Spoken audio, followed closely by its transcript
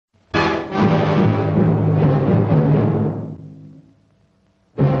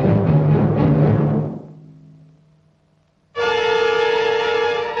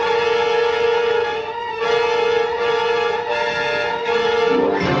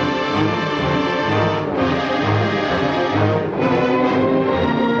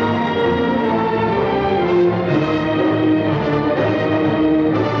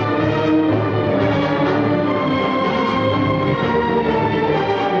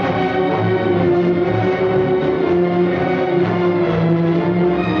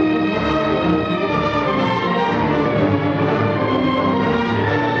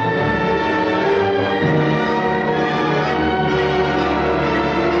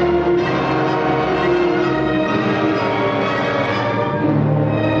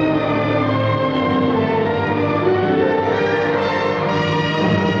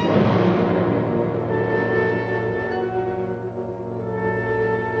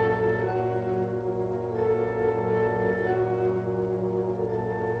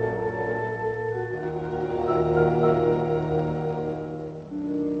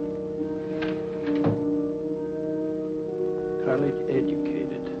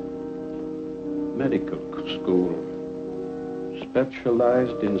educated. Medical school.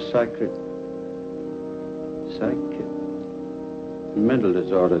 Specialized in mental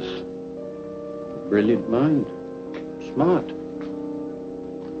disorders. Brilliant mind. Smart.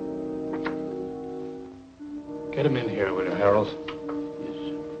 Get him in here, will you, Harold? Yes.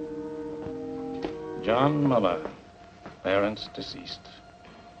 John Muller, parents deceased.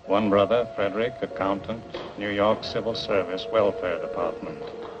 One brother, Frederick, accountant, New York Civil Service, Welfare Department.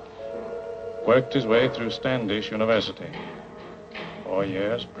 Worked his way through Standish University. 4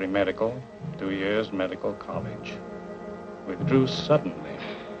 years pre-medical, 2 years medical college. Withdrew suddenly.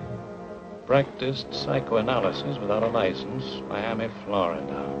 Practiced psychoanalysis without a license, Miami,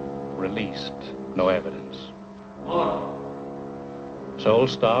 Florida. Released, no evidence. Sold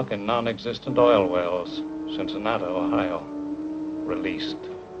stock in non-existent oil wells, Cincinnati, Ohio. Released.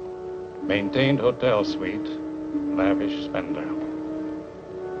 Maintained hotel suite, lavish spender.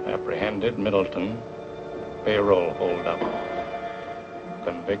 Apprehended, Middleton, payroll holdup.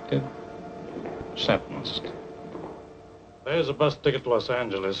 Convicted, sentenced. There's a bus ticket to Los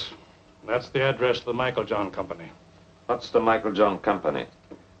Angeles. That's the address of the Michael John Company. What's the Michael John Company?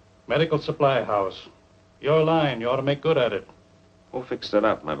 Medical supply house. Your line, you ought to make good at it. Who fixed it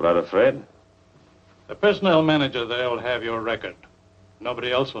up, my brother Fred? The personnel manager there will have your record.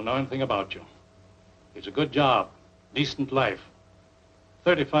 Nobody else will know anything about you. It's a good job, decent life.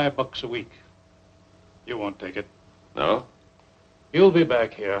 $35 a week. You won't take it. No? You'll be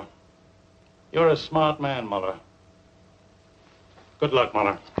back here. You're a smart man, Muller. Good luck,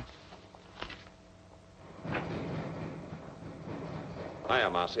 Muller. Hiya,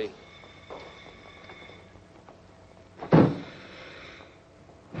 Marcy.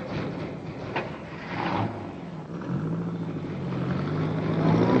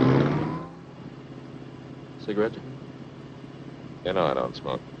 Cigarette? You know I don't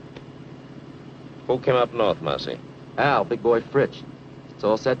smoke. Who came up north, Marcy? Al, big boy Fritch. It's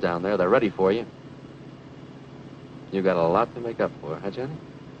all set down there. They're ready for you. You got a lot to make up for, huh, Johnny?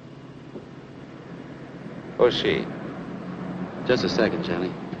 Who's she? Just a second,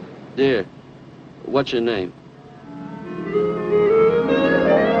 Johnny. Dear, what's your name?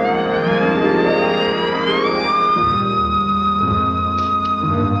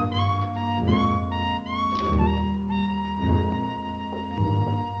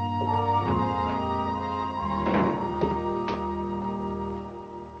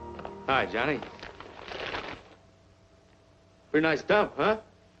 Hi, Johnny. Pretty nice dump, huh?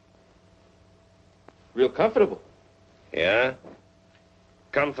 Real comfortable. Yeah?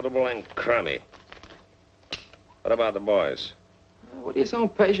 Comfortable and crummy. What about the boys? What are you so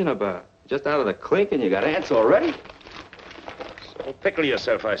impatient about? Just out of the clink and you got ants already? So pickle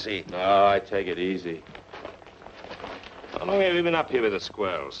yourself, I see. No, I take it easy. How long have you been up here with the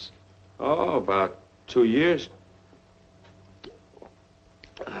squirrels? Oh, about 2 years.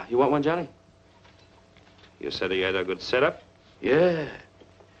 You want one, Johnny? You said you had a good setup? Yeah.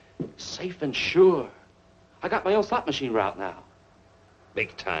 Safe and sure. I got my own slot machine route now.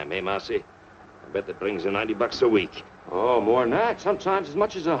 Big time, eh, Marcy? I bet that brings you $90 a week. Oh, more than that. Sometimes as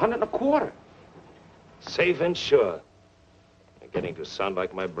much as $125. Safe and sure. You're getting to sound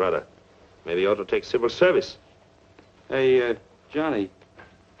like my brother. Maybe you ought to take civil service. Hey, Johnny.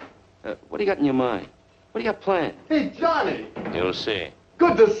 What do you got in your mind? What do you got planned? Hey, Johnny. You'll see.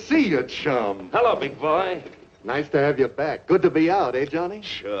 Good to see you, chum. Hello, big boy. Nice to have you back. Good to be out, eh, Johnny?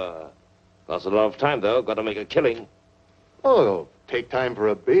 Sure. Lost a lot of time, though. Got to make a killing. Oh, take time for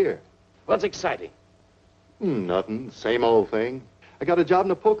a beer. What's exciting? Nothing. Same old thing. I got a job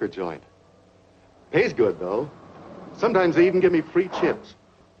in a poker joint. Pays good, though. Sometimes they even give me free chips.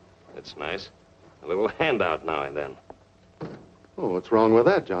 That's nice. A little handout now and then. Oh, what's wrong with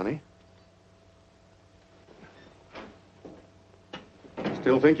that, Johnny?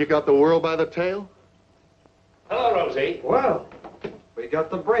 Still think you got the world by the tail? Hello, Rosie. Well, we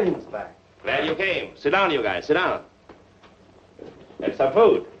got the brains back. Glad you came. Sit down, you guys. Sit down. Have some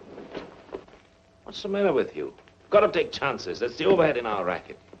food. What's the matter with you? Got to take chances. That's the overhead in our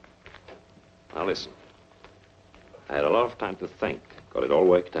racket. Now, listen. I had a lot of time to think. Got it all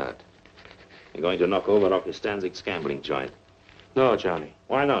worked out. You're going to knock over Rocky Stanzig's gambling joint. No, Johnny.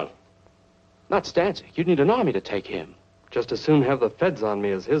 Why not? Not Stanzik. You'd need an army to take him. Just as soon have the feds on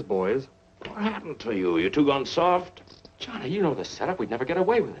me as his boys. What happened to you? You two gone soft? Johnny, you know the setup. We'd never get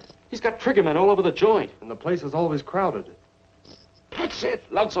away with it. He's got triggermen all over the joint. And the place is always crowded. That's it.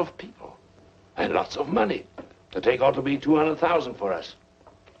 Lots of people. And lots of money. The take ought to be 200,000 for us.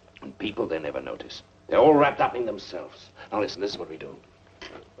 And people, they never notice. They're all wrapped up in themselves. Now listen, this is what we do.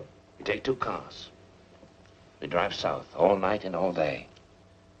 We take 2 cars. We drive south all night and all day.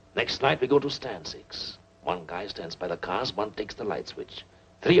 Next night, we go to Stanzig's. One guy stands by the cars, one takes the light switch.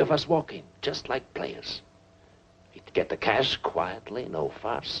 3 of us walk in, just like players. We get the cash quietly, no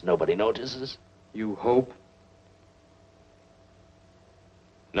fuss. Nobody notices. You hope?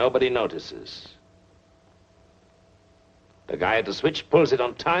 Nobody notices. The guy at the switch pulls it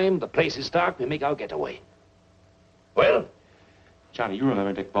on time. The place is dark. We make our getaway. Well? Johnny, you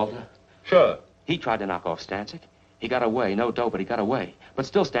remember Dick Bolter? Sure. He tried to knock off Stanzik. He got away. No dough, but he got away. But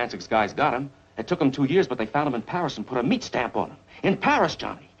still, Stanzik's guys got him. It took him 2 years, but they found him in Paris and put a meat stamp on him. In Paris,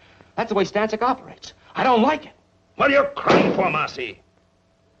 Johnny. That's the way Stanzik operates. I don't like it. What are you crying for, Marcy?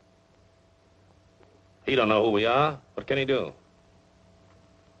 He don't know who we are. What can he do?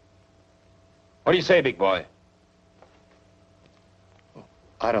 What do you say, big boy?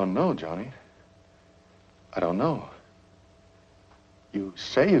 I don't know, Johnny. I don't know. You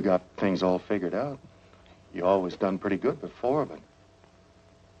say you got things all figured out. You always done pretty good before, but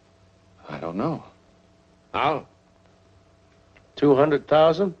I don't know. How?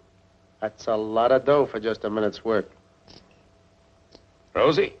 200,000? That's a lot of dough for just a minute's work.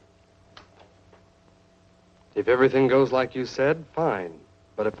 Rosie? If everything goes like you said, fine.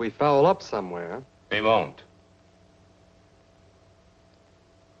 But if we foul up somewhere... We won't.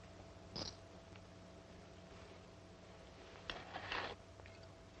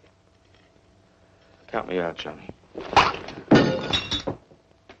 Count me out, Johnny.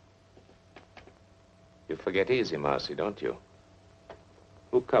 You forget easy, Marcy, don't you?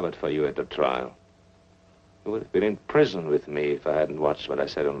 Who covered for you at the trial? You would have been in prison with me if I hadn't watched what I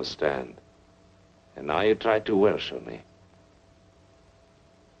said on the stand. And now you try to worship me.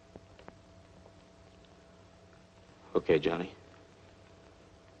 Okay, Johnny.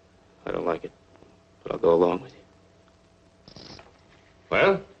 I don't like it, but I'll go along with you.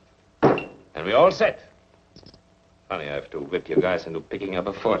 Well, and we all set. Funny, I have to whip you guys into picking up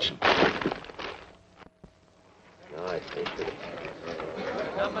a fortune. No, I think it.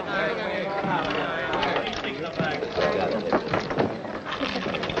 Number 9.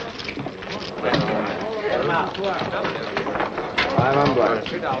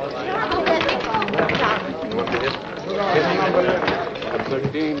 $500.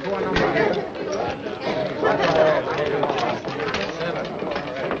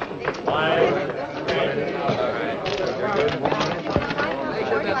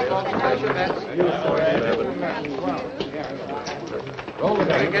 Roll the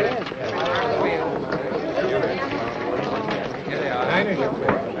dice. Get it.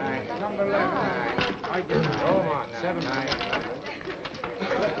 Number 11. I get it. Roll on. 7.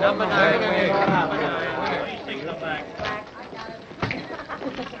 Number 9.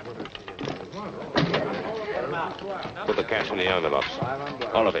 Put the cash in the envelopes.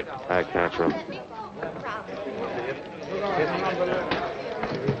 All of it. I catch him.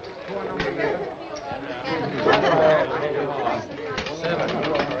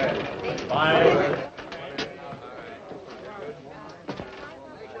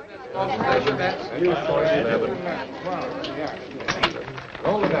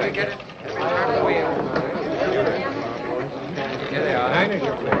 Roll the dice. Get it. Turn the wheel. Here they are. 9 is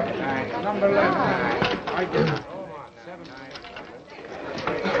your play. 9. Number 11. I get it.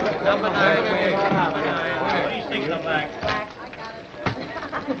 Number 9. Number 9. 26 come back.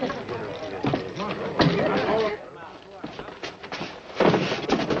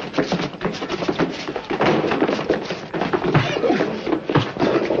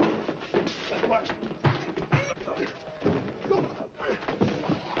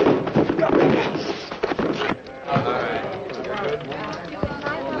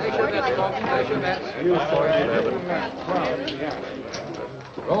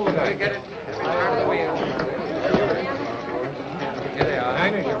 Roll the dice. Get it. Turn the wheel. Here they are.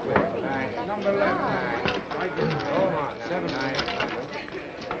 9 is your play. 9. Number 11. 9. I get it. Roll on. 7. 9.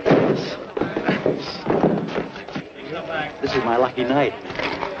 This is my lucky night.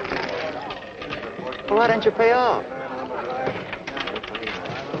 Well, why don't you pay off?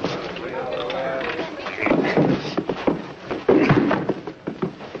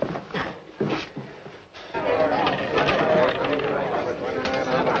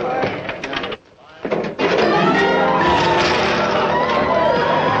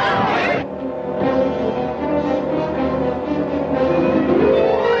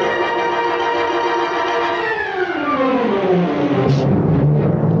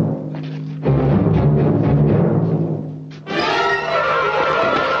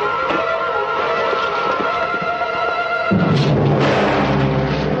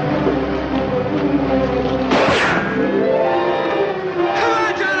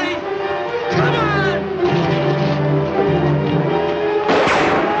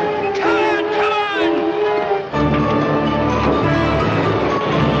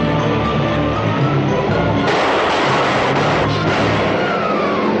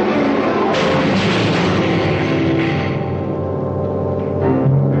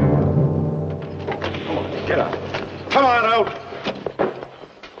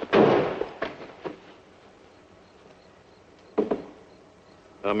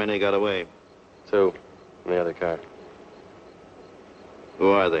 How many got away? 2 in the other car. Who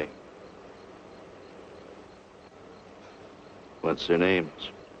are they? What's their names?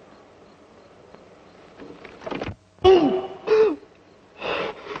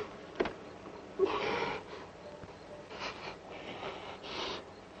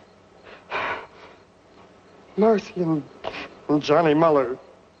 Marcy and Johnny Muller.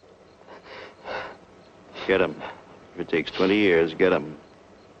 Get them. If it takes 20 years, get them.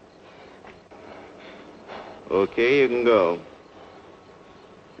 Okay, you can go.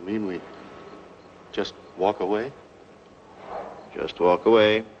 You mean we just walk away? Just walk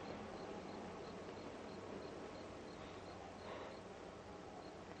away.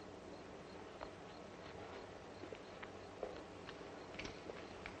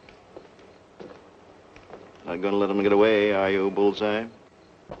 Not gonna let them get away, are you, Bullseye? You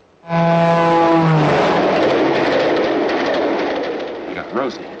got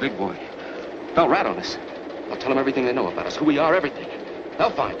Rosie, big boy. They'll rat on us. They'll tell them everything they know about us, who we are, everything.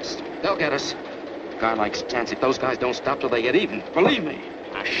 They'll find us. They'll get us. A guy like Stancic, those guys don't stop till they get even. Believe me.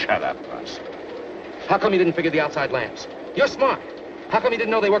 Now, shut up, Russ. How come you didn't figure the outside lamps? You're smart. How come you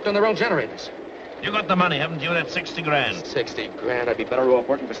didn't know they worked on their own generators? You got the money, haven't you? That 60 grand. 60 grand. I'd be better off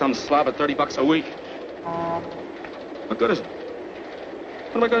working for some slob at $30 a week. What good is it?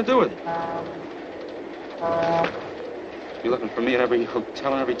 What am I going to do with it? You're looking for me in every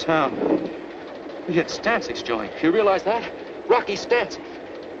hotel in every town. We hit Stancic's joint. You realize that? Rocky Stancic.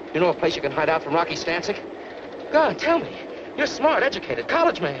 You know a place you can hide out from Rocky Stancic? Go on, tell me. You're smart, educated,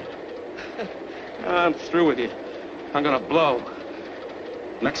 college man. I'm through with you. I'm going to blow.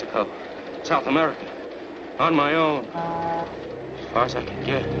 Mexico, South America, on my own. As far as I can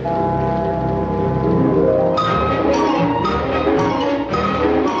get.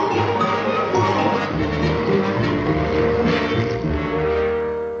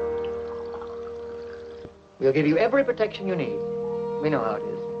 We'll give you every protection you need. We know how it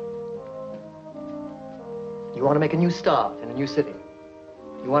is. You want to make a new start in a new city.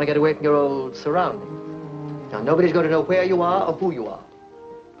 You want to get away from your old surroundings. Now, nobody's going to know where you are or who you are.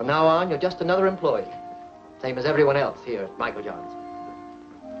 From now on, you're just another employee. Same as everyone else here at Michael Johnson.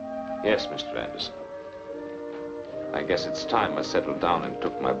 Yes, Mr. Anderson. I guess it's time I settled down and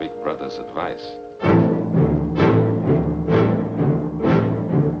took my big brother's advice.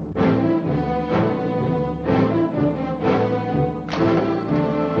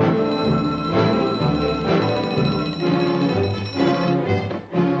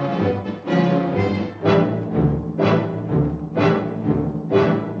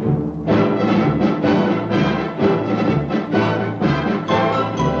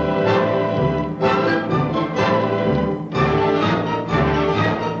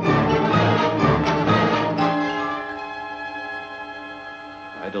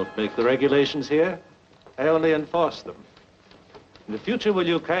 The regulations here. I only enforce them. In the future, will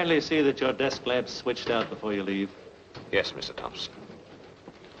you kindly see that your desk lamp's switched out before you leave? Yes, Mr. Thompson.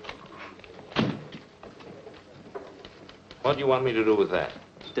 What do you want me to do with that?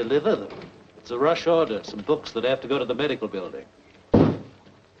 Deliver them. It's a rush order. Some books that have to go to the medical building.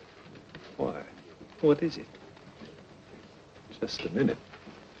 Why? What is it? Just a minute.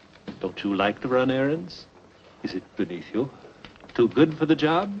 Don't you like to run errands? Is it beneath you? Too good for the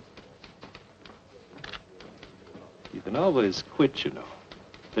job? You can always quit, you know.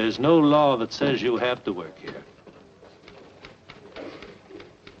 There's no law that says you have to work here.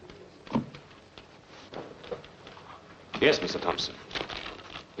 Yes, Mr. Thompson.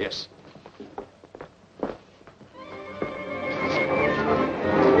 Yes.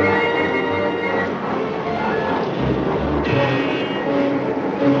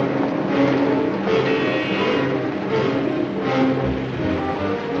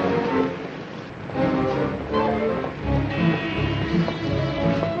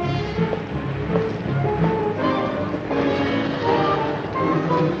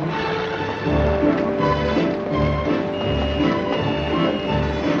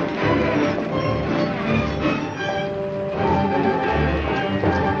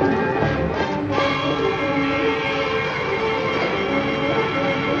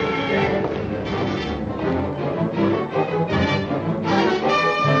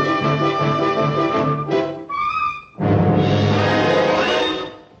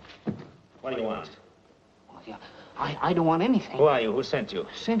 I don't want anything. Who are you? Who sent you?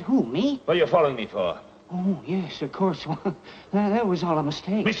 Sent who, me? What are you following me for? Oh, yes, of course. That was all a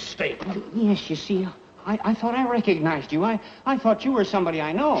mistake. Mistake? Yes, you see, I thought I recognized you. I thought you were somebody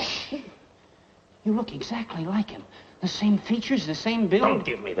I know. You look exactly like him. The same features, the same build. Don't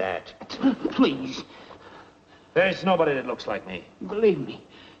give me that. Please. There's nobody that looks like me. Believe me.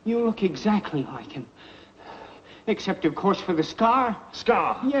 You look exactly like him. Except, of course, for the scar.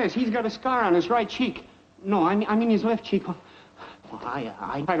 Scar? Yes, he's got a scar on his right cheek. No, I mean his left cheek. Well,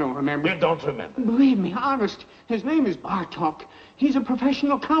 I don't remember. You don't remember? Believe me, honest. His name is Bartok. He's a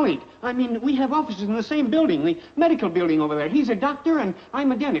professional colleague. I mean, we have offices in the same building, the medical building over there. He's a doctor and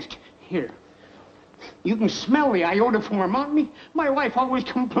I'm a dentist. Here. You can smell the iodoform on me. My wife always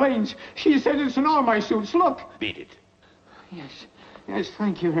complains. She says it's in all my suits. Look. Beat it. Yes,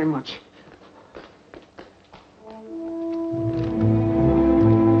 thank you very much.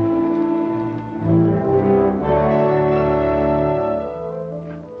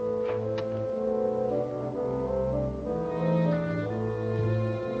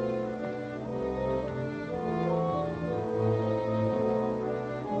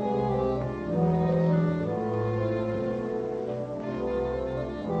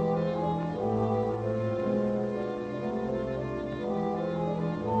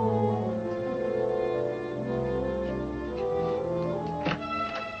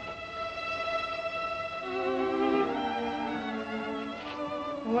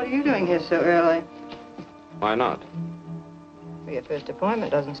 What are you doing here so early? Why not? Well, your first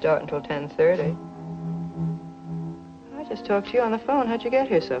appointment doesn't start until 10:30. I just talked to you on the phone. How'd you get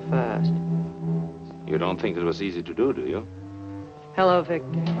here so fast? You don't think it was easy to do you? Hello,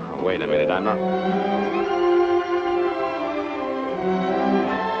 Victor. Oh, wait a minute, I'm not...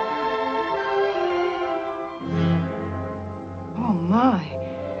 Oh, my.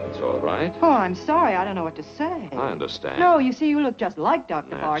 It's all right. Oh, I'm sorry. I don't know what to say. I understand. No, you see, you look just like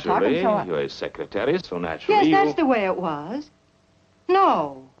Dr. Bartok, Naturally, and so I... you're his secretary, so naturally Yes, that's the way it was.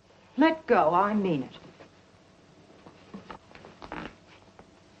 No. Let go. I mean it.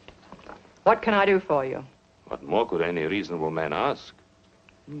 What can I do for you? What more could any reasonable man ask?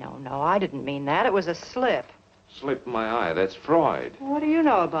 No, I didn't mean that. It was a slip. Slip my eye, that's Freud. What do you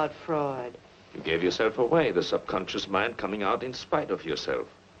know about Freud? You gave yourself away, the subconscious mind coming out in spite of yourself.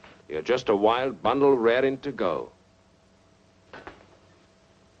 You're just a wild bundle raring to go.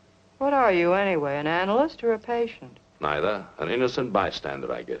 What are you, anyway, an analyst or a patient? Neither. An innocent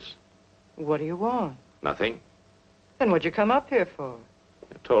bystander, I guess. What do you want? Nothing. Then what'd you come up here for?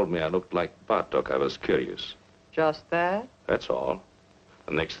 You told me I looked like Bartok. I was curious. Just that? That's all.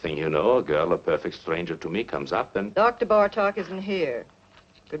 The next thing you know, a girl, a perfect stranger to me, comes up and... Dr. Bartok isn't here.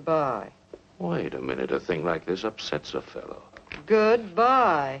 Goodbye. Wait a minute. A thing like this upsets a fellow.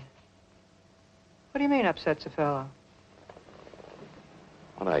 Goodbye. What do you mean, upsets a fellow?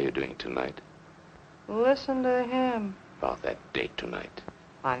 What are you doing tonight? Listen to him. About that date tonight.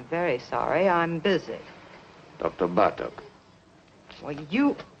 I'm very sorry. I'm busy. Dr. Bartok. Well,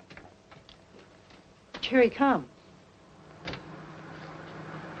 you... Here he comes.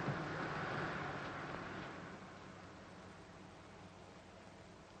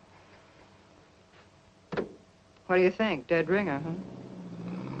 What do you think? Dead ringer, huh?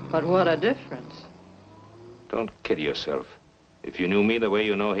 But what a difference. Don't kid yourself. If you knew me the way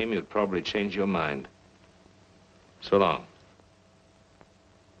you know him, you'd probably change your mind. So long.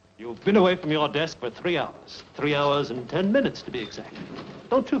 You've been away from your desk for 3 hours. 3 hours and 10 minutes, to be exact.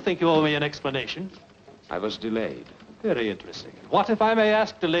 Don't you think you owe me an explanation? I was delayed. Very interesting. What, if I may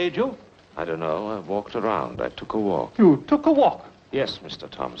ask, delayed you? I don't know. I walked around. I took a walk. You took a walk? Yes, Mr.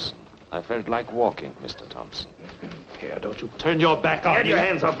 Thompson. I felt like walking, Mr. Thompson. Here, don't you turn your back on me. Get your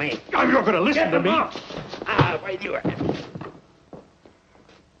hands off me. Oh, you're going to listen to me. Wait, you...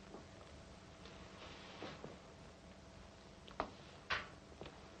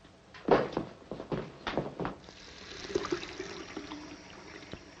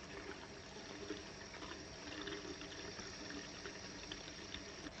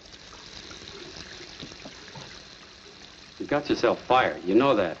 You got yourself fired. You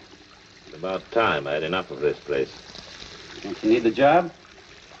know that. It's about time. I had enough of this place. Don't you need the job?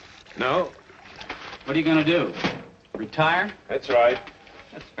 No. What are you going to do? Retire? That's right.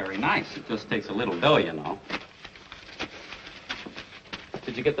 That's very nice. It just takes a little dough, you know.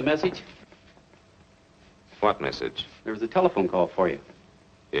 Did you get the message? What message? There was a telephone call for you.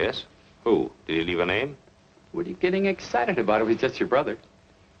 Yes? Who? Did he leave a name? What are you getting excited about? It was just your brother.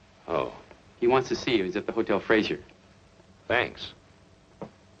 Oh. He wants to see you. He's at the Hotel Fraser. Thanks.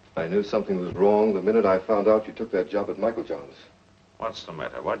 I knew something was wrong the minute I found out you took that job at Michael John's. What's the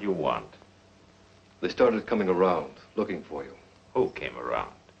matter? What do you want? They started coming around, looking for you. Who came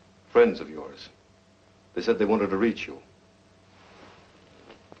around? Friends of yours. They said they wanted to reach you.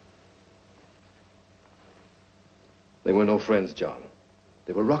 They were no friends, John.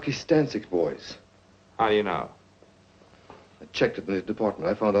 They were Rocky Stanczyk's boys. How do you know? I checked it in his department.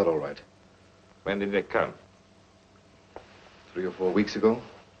 I found out all right. When did they come? 3 or 4 weeks ago.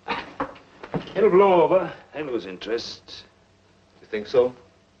 It'll blow over. They'll lose interest. You think so?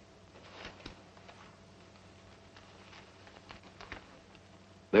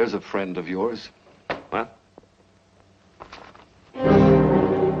 There's a friend of yours. What?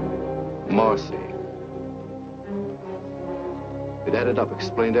 Marcy. It added up,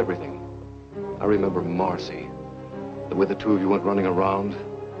 explained everything. I remember Marcy. The way the two of you went running around.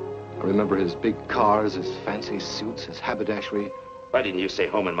 I remember his big cars, his fancy suits, his haberdashery. Why didn't you stay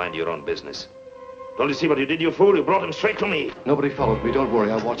home and mind your own business? Don't you see what you did, you fool? You brought him straight to me. Nobody followed me. Don't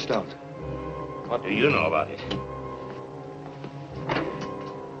worry. I watched out. What do you know about it?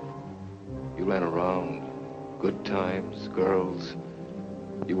 You ran around. Good times, girls.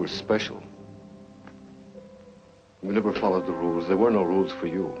 You were special. You never followed the rules. There were no rules for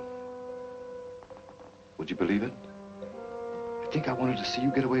you. Would you believe it? I think I wanted to see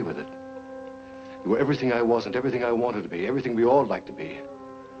you get away with it. You were everything I wasn't, everything I wanted to be, everything we all like to be.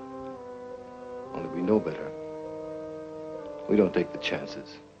 Only we know better. We don't take the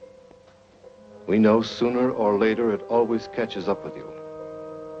chances. We know sooner or later it always catches up with you.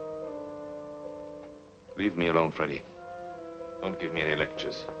 Leave me alone, Freddie. Don't give me any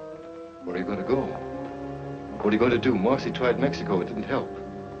lectures. Where are you going to go? What are you going to do? Marcy tried Mexico. It didn't help.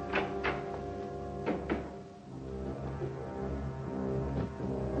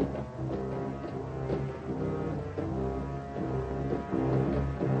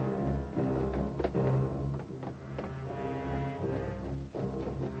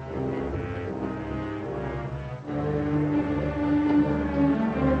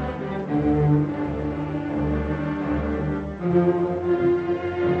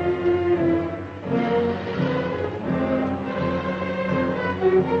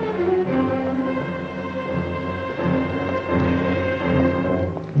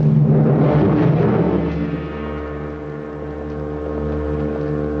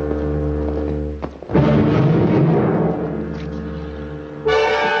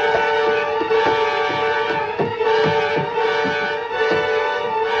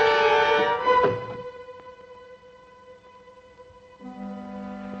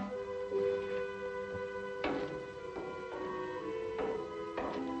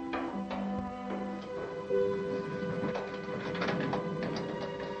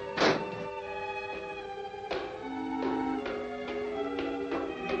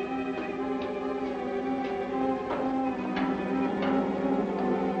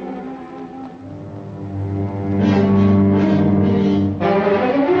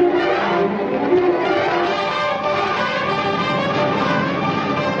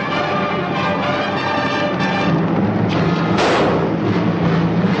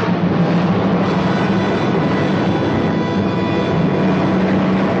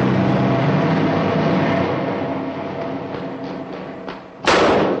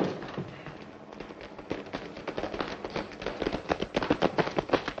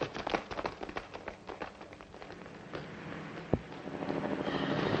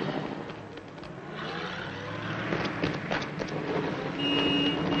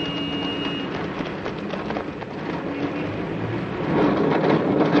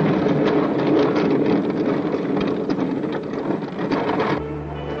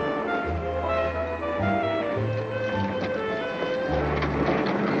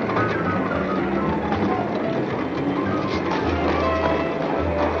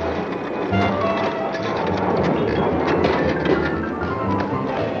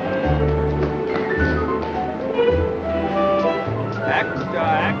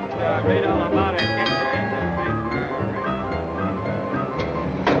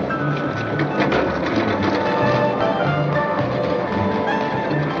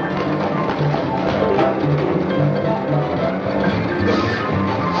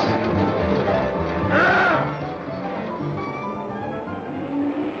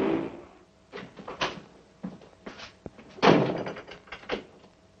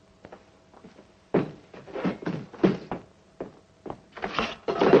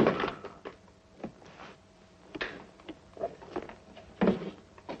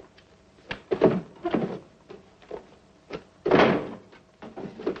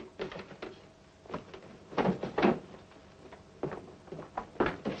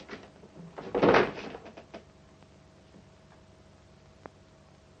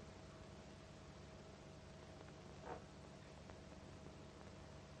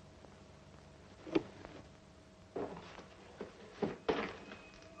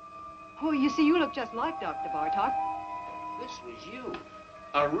 Oh, you see, you look just like Dr. Bartok. This was you.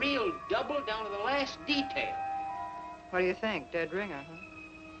 A real double down to the last detail. What do you think? Dead ringer, huh?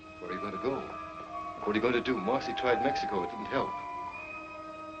 Where are you going to go? What are you going to do? Marcy tried Mexico. It didn't help.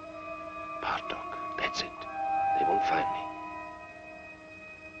 Paul won't find me.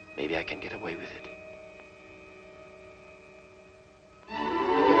 Maybe I can get away with it.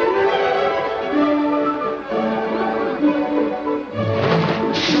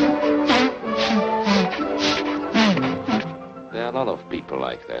 There are a lot of people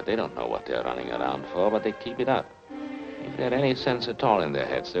like that. They don't know what they're running around for, but they keep it up. If they had any sense at all in their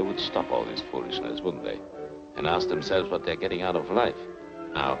heads, they would stop all this foolishness, wouldn't they? And ask themselves what they're getting out of life.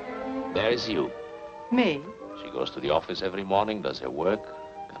 Now, there is you. Me? She goes to the office every morning, does her work,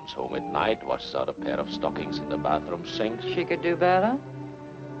 comes home at night, washes out a pair of stockings in the bathroom sink. She could do better?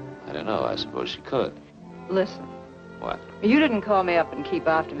 I don't know. I suppose she could. Listen. What? You didn't call me up and keep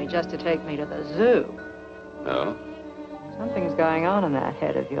after me just to take me to the zoo. No? Something's going on in that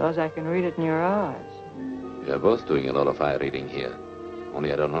head of yours. I can read it in your eyes. We're both doing a lot of eye reading here.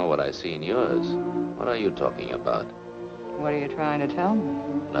 Only I don't know what I see in yours. What are you talking about? What are you trying to tell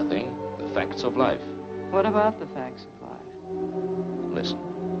me? Nothing. The facts of life. What about the facts of life?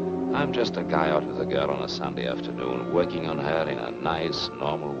 Listen, I'm just a guy out with a girl on a Sunday afternoon, working on her in a nice,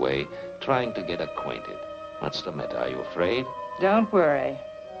 normal way, trying to get acquainted. What's the matter? Are you afraid? Don't worry.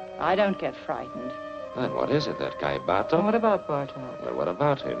 I don't get frightened. Then what is it, that guy Bartok? What about Bartok? Well, what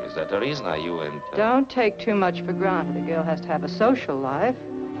about him? Is that the reason? Are you and... Don't take too much for granted. A girl has to have a social life.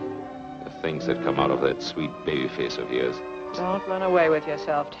 The things that come out of that sweet baby face of yours. Don't run away with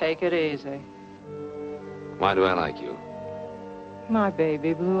yourself. Take it easy. Why do I like you? My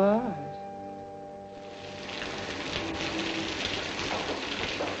baby blue eyes.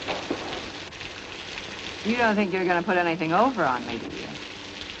 You don't think you're going to put anything over on me, do you?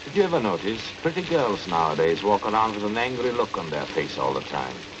 Did you ever notice pretty girls nowadays walk around with an angry look on their face all the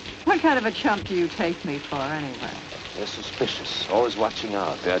time? What kind of a chump do you take me for, anyway? They're suspicious, always watching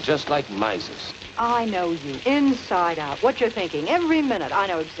out. They're just like misers. I know you, inside out. What you're thinking, every minute. I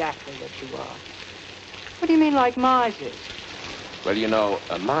know exactly what you are. What do you mean, like misers? Well, you know,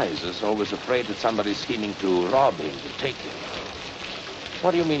 a miser's always afraid that somebody's scheming to rob him, to take him.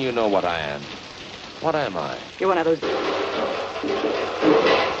 What do you mean you know what I am? What am I? You're one of those...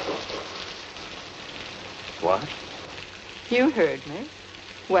 What? You heard me.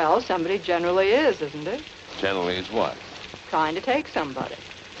 Well, somebody generally is, isn't it? Generally is what? Trying to take somebody.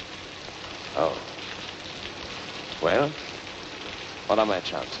 Oh. Well, what are my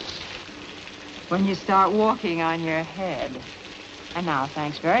chances? When you start walking on your head. And now,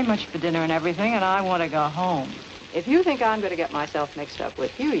 thanks very much for dinner and everything, and I want to go home. If you think I'm going to get myself mixed up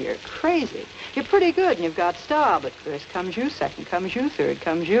with you, you're crazy. You're pretty good, and you've got style, but first comes you, second comes you, third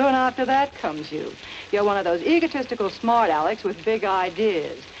comes you, and after that comes you. You're one of those egotistical smart Alecks with big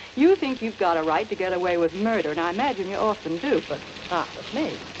ideas. You think you've got a right to get away with murder, and I imagine you often do, but not with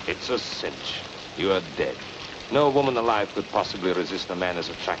me. It's a cinch. You are dead. No woman alive could possibly resist a man as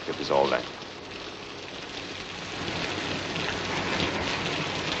attractive as all that.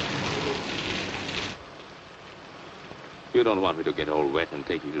 You don't want me to get all wet and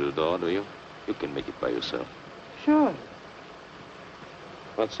take you to the door, do you? You can make it by yourself. Sure.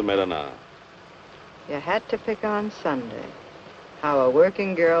 What's the matter now? You had to pick on Sunday. How a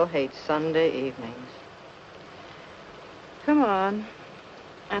working girl hates Sunday evenings. Come on.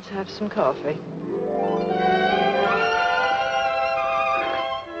 Let's have some coffee.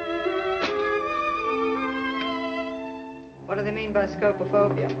 What do they mean by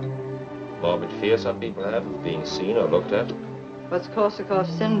scopophobia? Morbid fear some people have of being seen or looked at. What's Korsakoff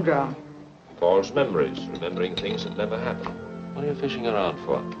syndrome? False memories, remembering things that never happened. What are you fishing around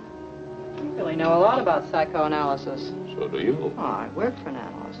for? You really know a lot about psychoanalysis. So do you. Oh, I work for an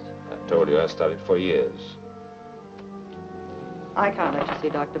analyst. I told you I studied for years. I can't let you see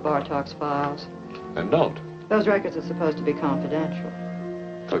Dr. Bartok's files. And don't. Those records are supposed to be confidential.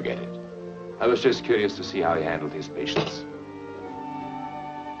 Forget it. I was just curious to see how he handled his patients.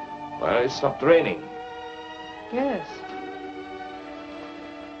 Well, it stopped raining. Yes.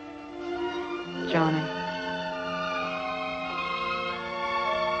 Johnny.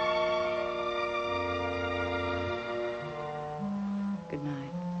 Good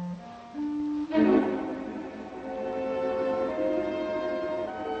night.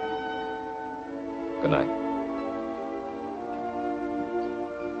 Good night.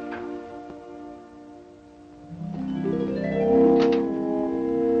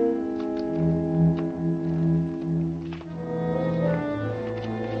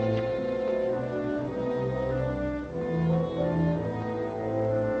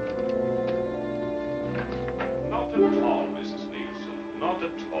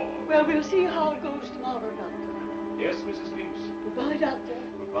 Well, we'll see how it goes tomorrow, Doctor. Yes, Mrs. Leaps. Goodbye, Doctor.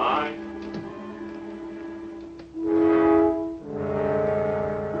 Goodbye.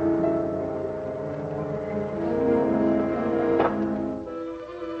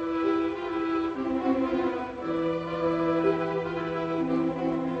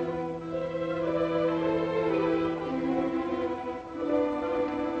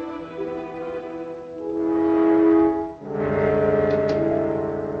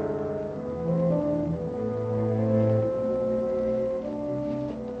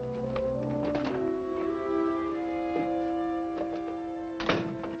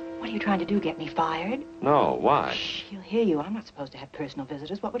 trying to do, get me fired? No, why? Shh, he'll hear you. I'm not supposed to have personal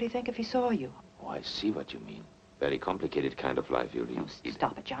visitors. What would he think if he saw you? Oh, I see what you mean. Very complicated kind of life you lead. Oh,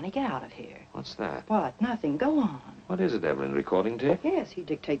 stop it, Johnny. Get out of here. What's that? What? Nothing. Go on. What is it, Evelyn? Recording tape? Yes, he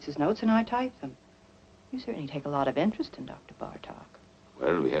dictates his notes and I type them. You certainly take a lot of interest in Dr. Bartok.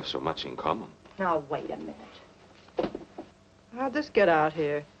 Well, we have so much in common. Now, wait a minute. How'd this get out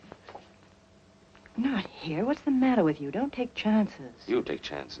here? Not here. What's the matter with you? Don't take chances. You take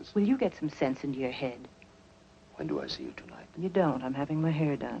chances. Will you get some sense into your head? When do I see you tonight? You don't. I'm having my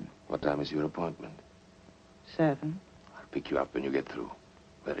hair done. What time is your appointment? 7. I'll pick you up when you get through.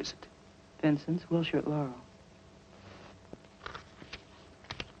 Where is it? Vincent's, Wilshire at Laurel.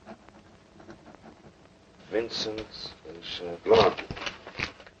 Vincent's, Wilshire, Laurel.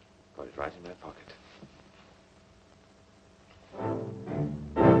 Got it right in my pocket.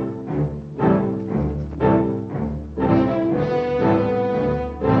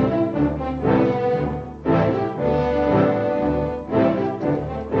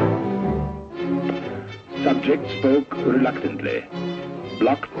 Subject spoke reluctantly.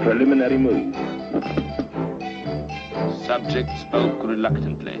 Blocked preliminary move. Subject spoke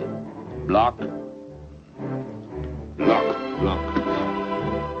reluctantly. Block. Block.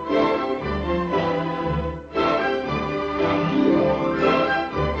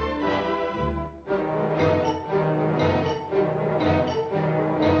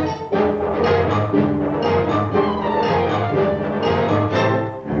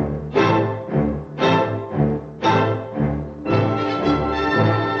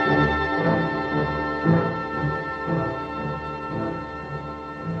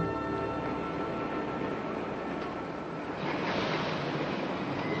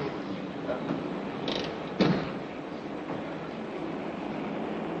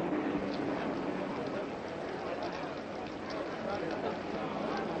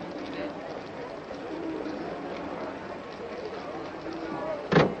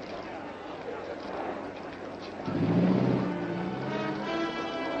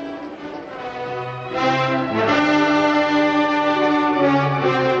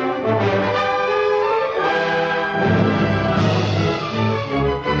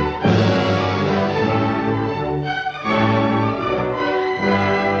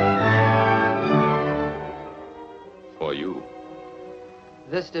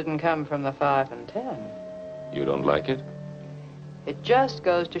 This didn't come from the 5 and 10. You don't like it? It just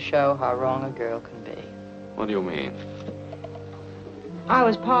goes to show how wrong a girl can be. What do you mean? I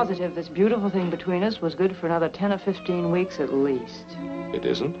was positive this beautiful thing between us was good for another 10 or 15 weeks at least. It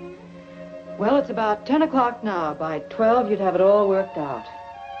isn't? Well, it's about 10 o'clock now. By 12, you'd have it all worked out.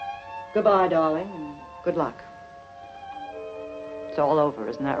 Goodbye, darling, and good luck. It's all over,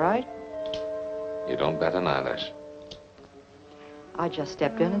 isn't that right? You don't bat an eyelash. I just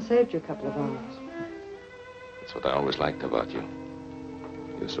stepped in and saved you a couple of hours. That's what I always liked about you.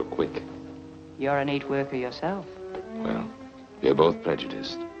 You're so quick. You're a neat worker yourself. Well, we're both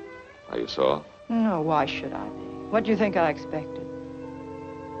prejudiced. Are you sore? No, why should I be? What do you think I expected?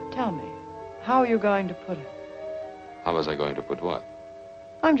 Tell me, how are you going to put it? How was I going to put what?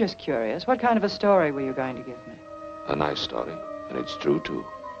 I'm just curious. What kind of a story were you going to give me? A nice story, and it's true, too.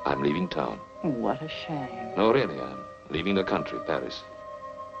 I'm leaving town. What a shame. No, really, I'm leaving the country, Paris.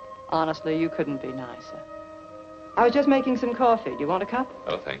 Honestly, you couldn't be nicer. I was just making some coffee. Do you want a cup?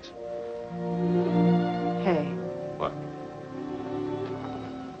 Oh, thanks. Hey. What?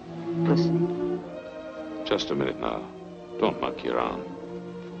 Listen. Just a minute now. Don't monkey around.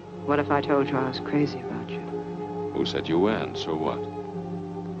 What if I told you I was crazy about you? Who said you weren't? So what?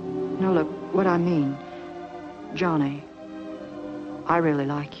 No, look, what I mean, Johnny, I really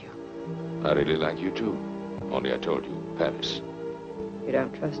like you. I really like you, too. Only I told you, Paris. You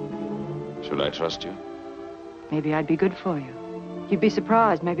don't trust me? Should I trust you? Maybe I'd be good for you. You'd be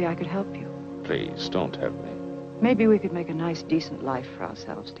surprised. Maybe I could help you. Please, don't help me. Maybe we could make a nice, decent life for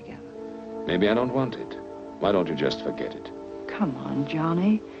ourselves together. Maybe I don't want it. Why don't you just forget it? Come on,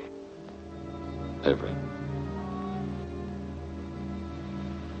 Johnny. Evelyn.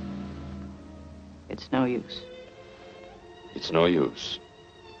 It's no use. It's no use.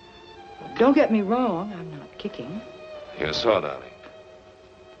 Don't get me wrong. I'm not kicking. You're sore, darling.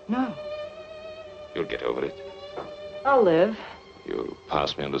 No. You'll get over it. I'll live. You'll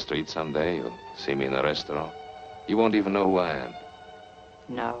pass me on the street someday. You'll see me in a restaurant. You won't even know who I am.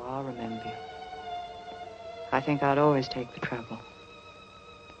 No, I'll remember you. I think I'd always take the trouble.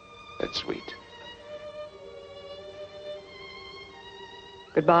 That's sweet.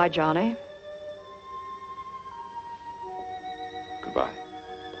 Goodbye, Johnny. Goodbye.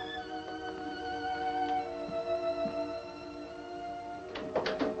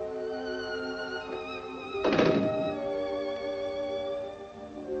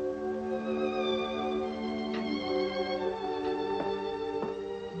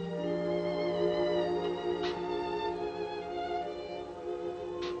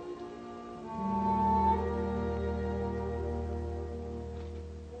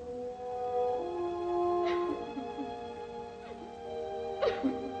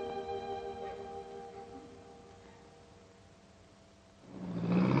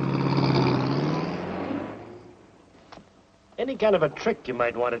 any kind of a trick you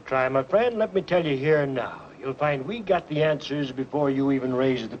might want to try, my friend, let me tell you here and now. You'll find we got the answers before you even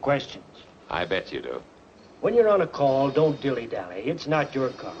raise the questions. I bet you do. When you're on a call, don't dilly-dally. It's not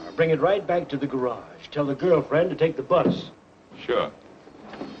your car. Bring it right back to the garage. Tell the girlfriend to take the bus. Sure.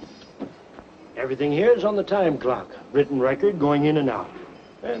 Everything here is on the time clock. Written record going in and out.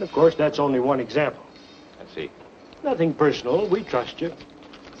 And, of course, that's only one example. I see. Nothing personal. We trust you.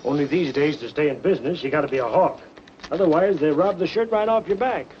 Only these days, to stay in business, you got to be a hawk. Otherwise, they rob the shirt right off your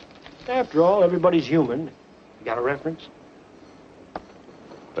back. After all, everybody's human. You got a reference?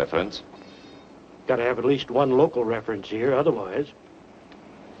 Reference? Got to have at least one local reference here, otherwise.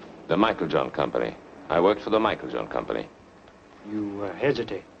 The Michael John Company. I worked for the Michael John Company. You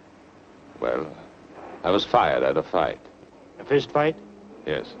hesitate. Well, I was fired at a fight. A fist fight?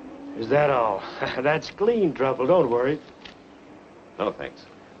 Yes. Is that all? That's clean, Truffle. Don't worry. No, thanks.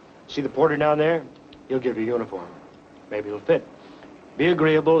 See the porter down there? He'll give you a uniform. Maybe it'll fit. Be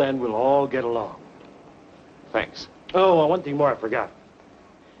agreeable, and we'll all get along. Thanks. Oh, one thing more I forgot.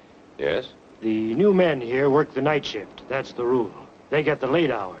 Yes? The new men here work the night shift. That's the rule. They get the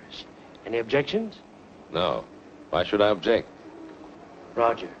late hours. Any objections? No. Why should I object?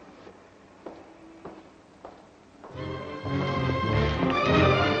 Roger.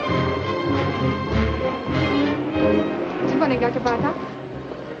 Somebody got your back up?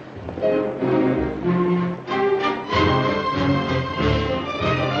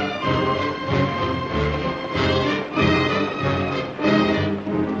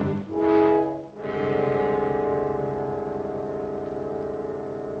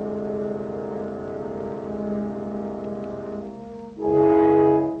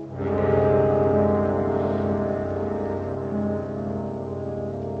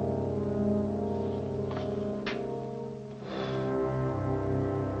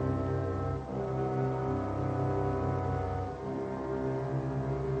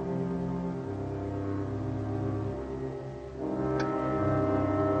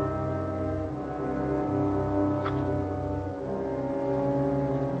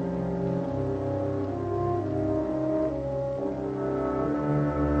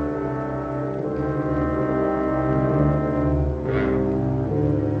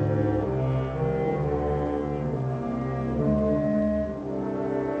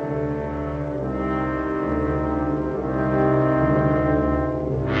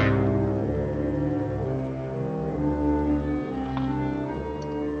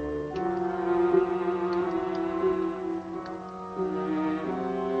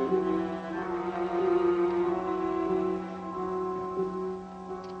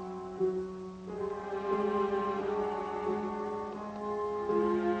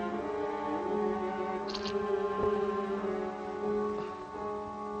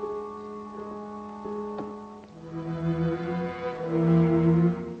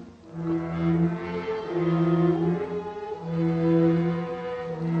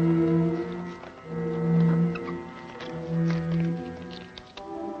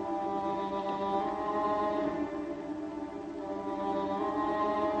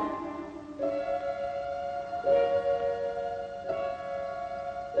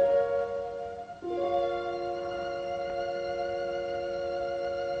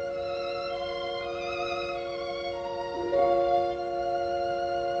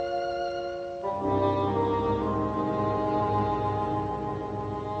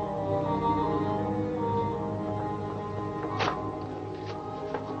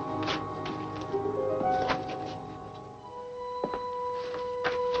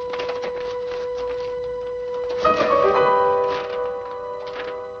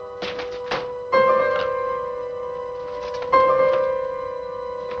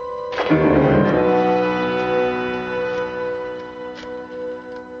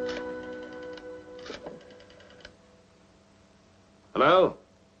 Hello?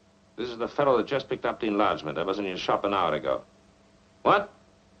 This is the fellow that just picked up the enlargement. I was in your shop an hour ago. What?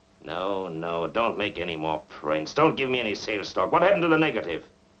 No, don't make any more prints. Don't give me any sales talk. What happened to the negative?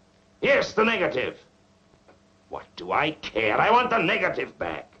 Yes, the negative. What do I care? I want the negative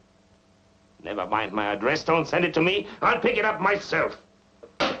back. Never mind my address. Don't send it to me. I'll pick it up myself.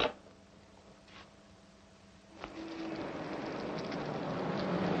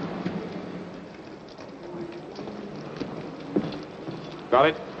 Got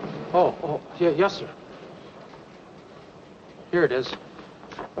it? Yeah, yes, sir. Here it is.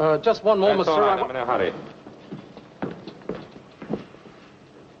 Just one moment, That's all sir. right. I'm in a hurry.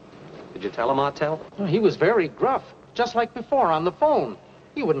 Did you tell him, Martel? He was very gruff, just like before on the phone.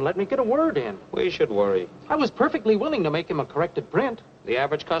 He wouldn't let me get a word in. We should worry. I was perfectly willing to make him a corrected print. The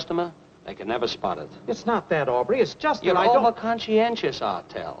average customer? They can never spot it. It's not that, Aubrey. It's just You're that I don't... over-conscientious,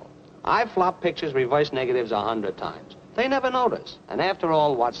 Artell. I've flopped pictures reverse negatives 100 times. They never notice. And after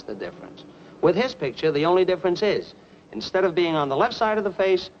all, what's the difference? With his picture, the only difference is, instead of being on the left side of the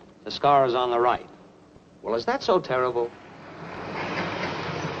face, the scar is on the right. Well, is that so terrible?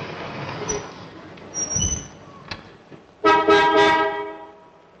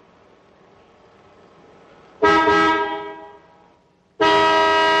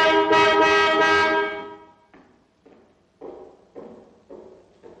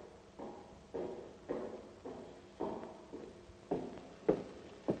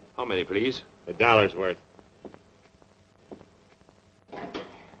 How many, please? $1's worth.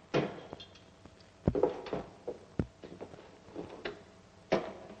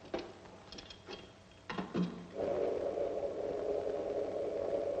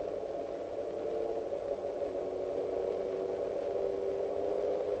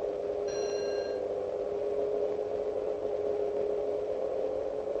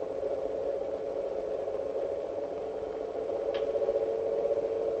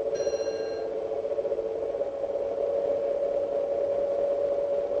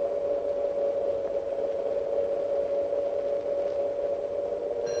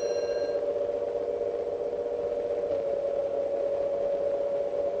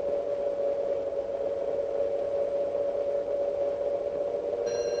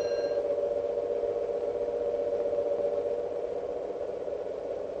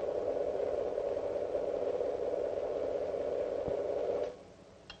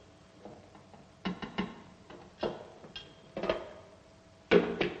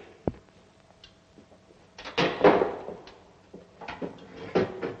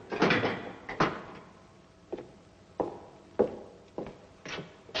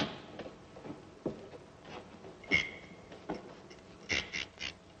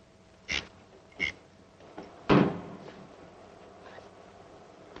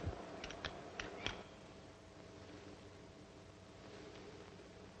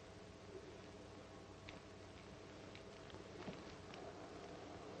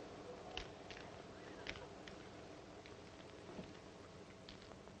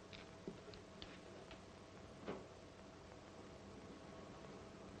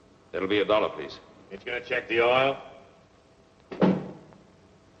 That'll be $1, please. It's gonna check the oil?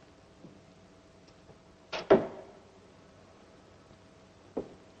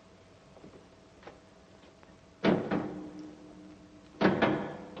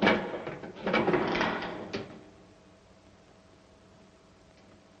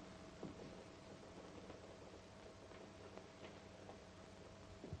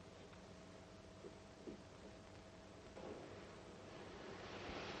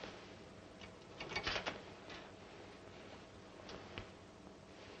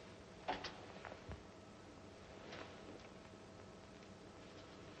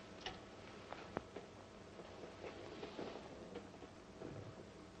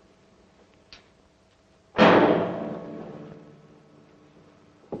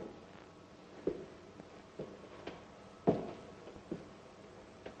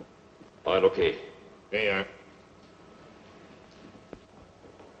 All right, okay. There you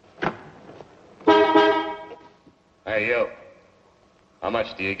are. Hey, you. How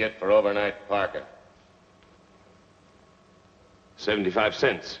much do you get for overnight parking? 75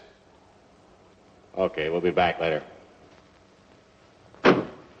 cents. Okay, we'll be back later.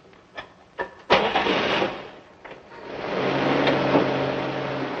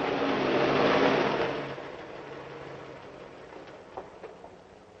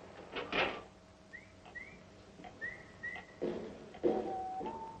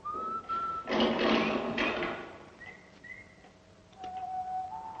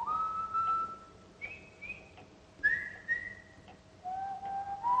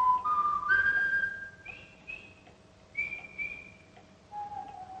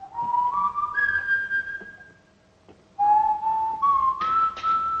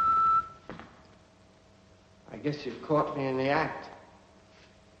 I guess you've caught me in the act.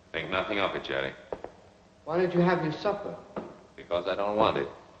 Think nothing of it, Jerry. Why did you have your supper? Because I don't want it.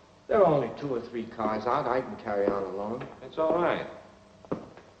 There are only 2 or 3 cars out. I can carry on alone. It's all right.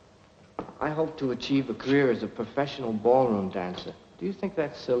 I hope to achieve a career as a professional ballroom dancer. Do you think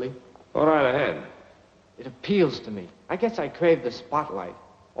that's silly? Go right ahead. It appeals to me. I guess I crave the spotlight.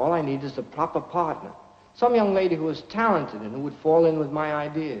 All I need is a proper partner. Some young lady who is talented and who would fall in with my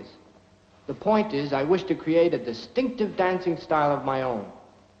ideas. The point is, I wish to create a distinctive dancing style of my own.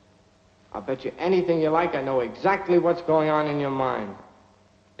 I'll bet you anything you like I know exactly what's going on in your mind.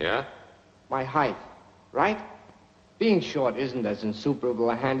 Yeah? My height, right? Being short isn't as insuperable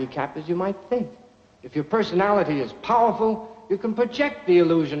a handicap as you might think. If your personality is powerful, you can project the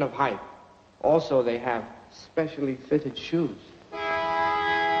illusion of height. Also, they have specially fitted shoes.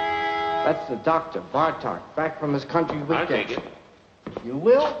 That's the doctor, Bartok, back from his country weekend. I'll take it. You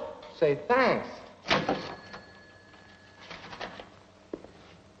will? Say thanks.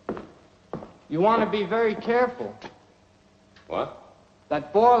 You want to be very careful. What?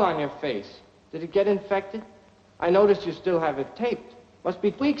 That boil on your face, did it get infected? I noticed you still have it taped. Must be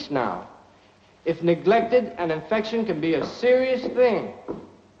weeks now. If neglected, an infection can be a serious thing.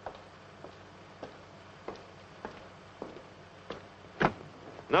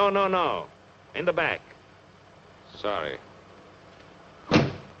 No. In the back. Sorry.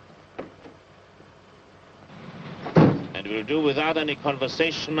 And we'll do without any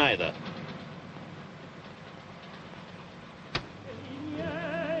conversation either.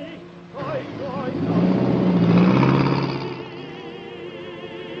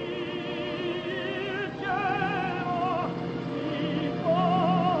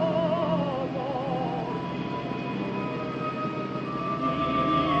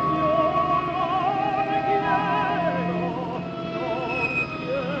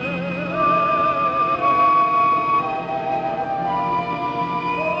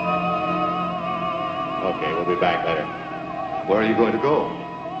 Okay, we'll be back later. Where are you going to go?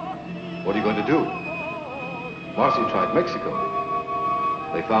 What are you going to do? Marcy tried Mexico.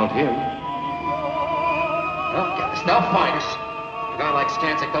 They found him. They'll get us. They'll find us. A guy like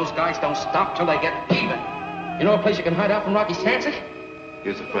Stancic, those guys don't stop till they get even. You know a place you can hide out from Rocky Stancic?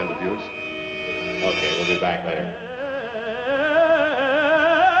 Here's a friend of yours. Okay, we'll be back later.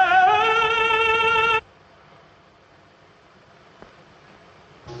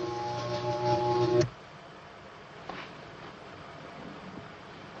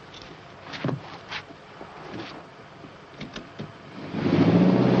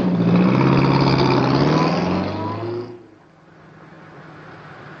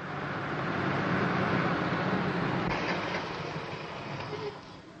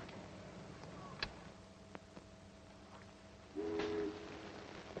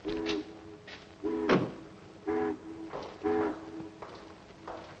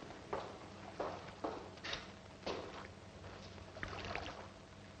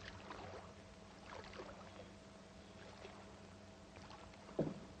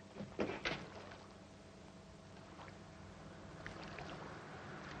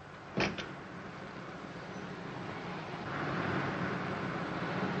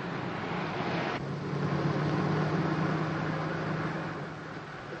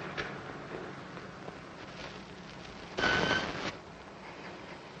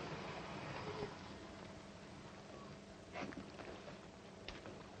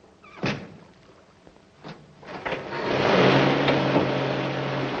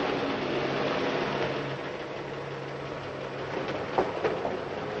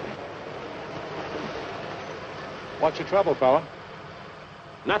 What's your trouble, fella?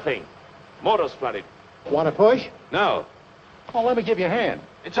 Nothing. Motor's flooded. Want to push? No. Oh, let me give you a hand.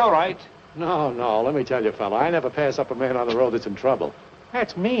 It's all right. No, let me tell you, fella, I never pass up a man on the road that's in trouble.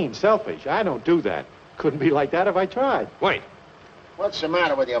 That's mean, selfish. I don't do that. Couldn't be like that if I tried. Wait. What's the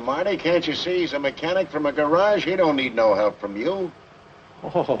matter with you, Marty? Can't you see he's a mechanic from a garage? He don't need no help from you.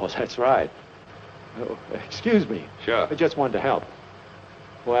 Oh, that's right. Oh, excuse me. Sure. I just wanted to help.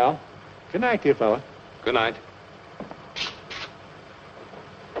 Well, good night, dear fella. Good night.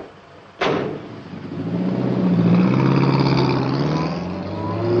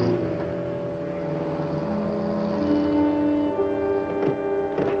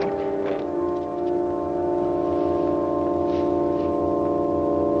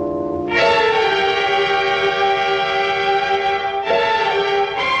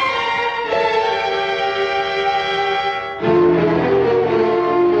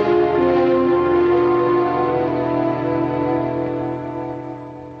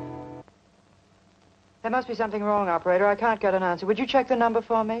 There must be something wrong, operator. I can't get an answer. Would you check the number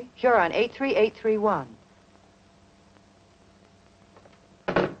for me? Huron 83831.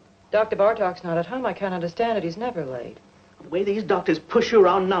 Dr. Bartok's not at home. I can't understand it. He's never late. The way these doctors push you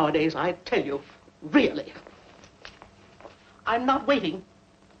around nowadays, I tell you, really. I'm not waiting.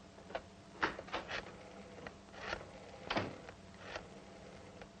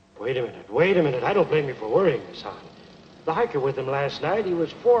 Wait a minute. I don't blame you for worrying, Miss Hahn. The hiker with him last night, he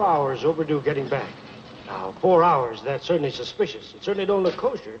was 4 hours overdue getting back. Now, 4 hours, that's certainly suspicious. It certainly don't look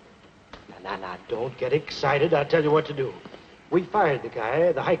kosher. Now, don't get excited. I'll tell you what to do. We fired the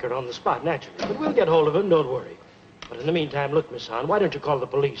guy, the hiker, on the spot, naturally. But we'll get hold of him, don't worry. But in the meantime, look, Miss Hahn, why don't you call the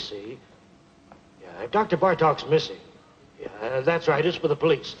police, see? Yeah, if Dr. Bartok's missing, Yeah, that's right. It's for the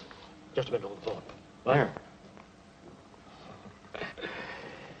police. Just a minute, old Thorpe. There.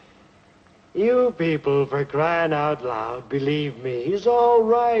 You people, for crying out loud, believe me. He's all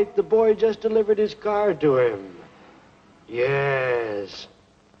right. The boy just delivered his car to him. Yes.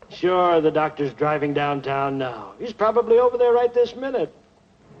 Sure, the doctor's driving downtown now. He's probably over there right this minute.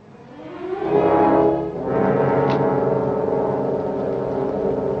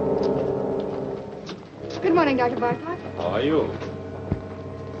 Good morning, Dr. Bartlett. How are you?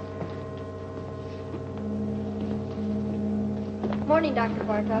 Morning, Dr.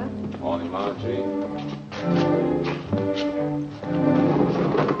 Bartlett. Morning, Margie.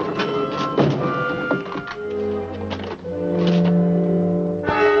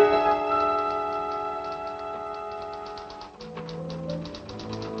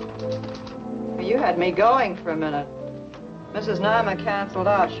 You had me going for a minute. Mrs. Nyman canceled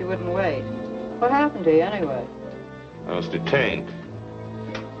out. She wouldn't wait. What happened to you, anyway? I was detained.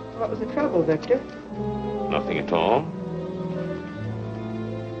 What was the trouble, Victor? Nothing at all.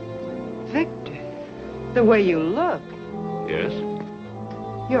 Victor, the way you look. Yes?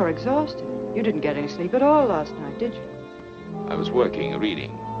 You're exhausted. You didn't get any sleep at all last night, did you? I was working,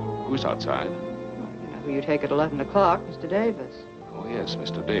 reading. Who's outside? You know who you take at 11 o'clock, Mr. Davis. Oh, yes,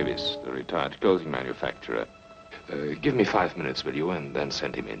 Mr. Davis, the retired clothing manufacturer. Give me 5 minutes, will you, and then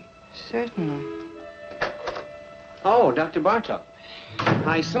send him in. Certainly. Oh, Dr. Bartok.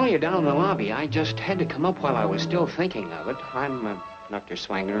 I saw you down in the lobby. I just had to come up while I was still thinking of it. I'm Dr.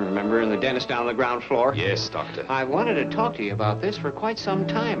 Swanger, remember, and the dentist down on the ground floor? Yes, Doctor. I wanted to talk to you about this for quite some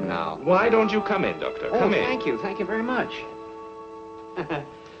time now. Why don't you come in, Doctor? Come in. Thank you. Thank you very much.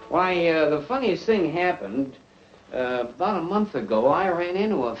 Why, the funniest thing happened. About a month ago, I ran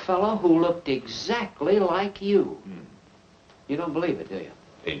into a fellow who looked exactly like you. You don't believe it, do you?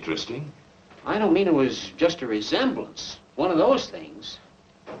 Interesting. I don't mean it was just a resemblance. One of those things.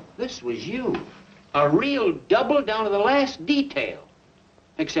 This was you. A real double down to the last detail.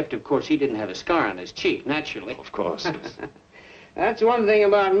 Except, of course, he didn't have a scar on his cheek, naturally. Of course. That's one thing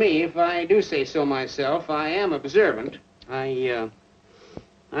about me. If I do say so myself, I am observant. I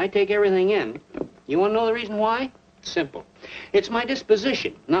take everything in. You want to know the reason why? Simple. It's my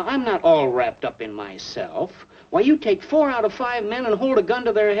disposition. Now, I'm not all wrapped up in myself. Why, you take 4 out of 5 men and hold a gun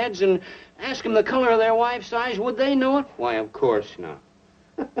to their heads and ask them the color of their wife's eyes. Would they know it? Why, of course not.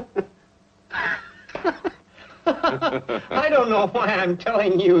 I don't know why I'm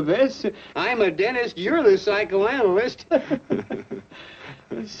telling you this. I'm a dentist. You're the psychoanalyst.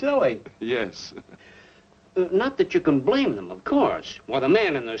 It's silly. Yes. Not that you can blame them, of course. Well, the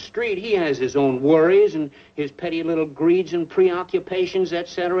man in the street, he has his own worries and his petty little greeds and preoccupations,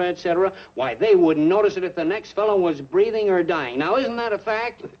 etc., etc. Why, they wouldn't notice it if the next fellow was breathing or dying. Now, isn't that a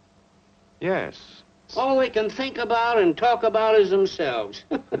fact? Yes. All they can think about and talk about is themselves.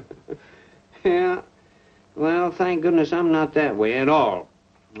 Yeah. Well, thank goodness I'm not that way at all.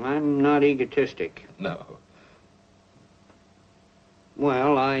 I'm not egotistic. No.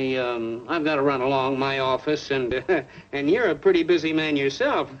 Well, I've got to run along my office, and you're a pretty busy man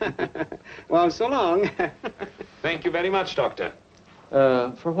yourself. Well, so long. Thank you very much, Doctor.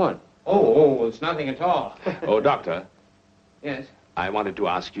 For what? Oh, it's nothing at all. Oh, Doctor. Yes? I wanted to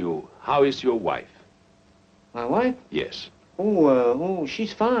ask you, how is your wife? My wife? Yes. Oh,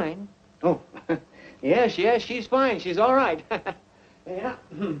 she's fine. Oh, yes, she's fine. She's all right. Yeah.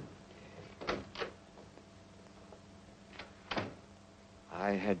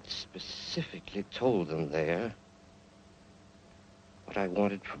 I had specifically told them there what I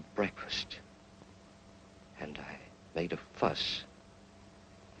wanted for breakfast. And I made a fuss.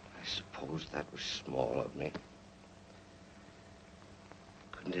 I suppose that was small of me.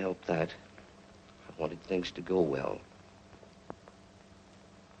 Couldn't help that. I wanted things to go well. It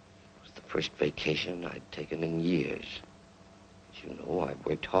was the first vacation I'd taken in years. As you know, I've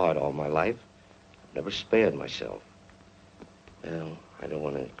worked hard all my life. I've never spared myself. Well, I don't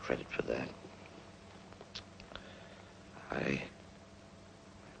want any credit for that. I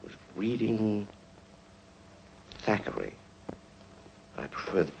was reading Thackeray. I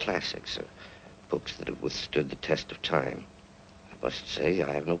prefer the classics, books that have withstood the test of time. I must say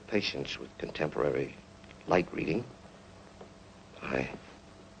I have no patience with contemporary light reading. I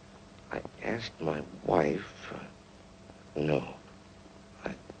asked my wife, no,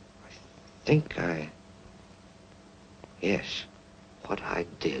 I think yes, what I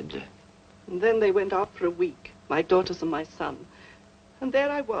did. And then they went out for a week, my daughters and my son. And there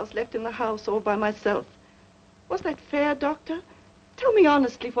I was, left in the house all by myself. Was that fair, Doctor? Tell me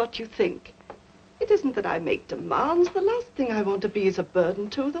honestly what you think. It isn't that I make demands. The last thing I want to be is a burden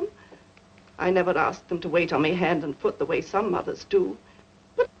to them. I never asked them to wait on me hand and foot the way some mothers do.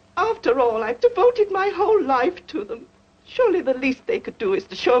 But after all, I've devoted my whole life to them. Surely the least they could do is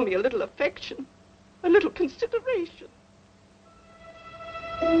to show me a little affection, a little consideration.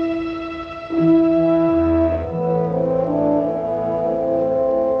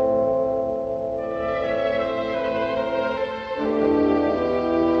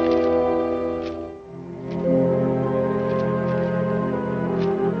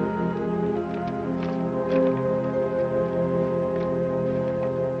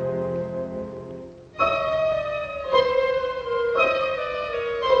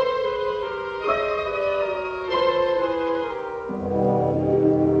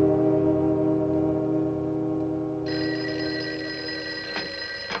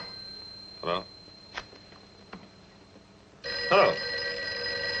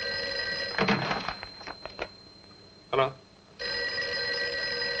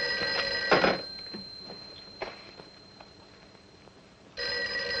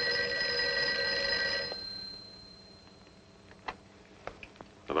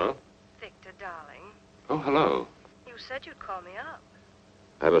 Hello. You said you'd call me up.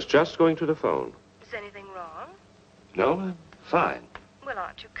 I was just going to the phone. Is anything wrong? No, I'm fine. Well,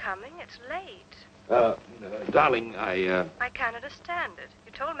 aren't you coming? It's late. Darling, I can't understand it.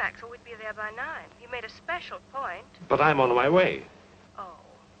 You told Maxwell we'd be there by 9. You made a special point. But I'm on my way. Oh.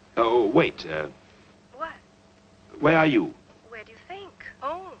 Oh, wait. What? Where are you? Where do you think?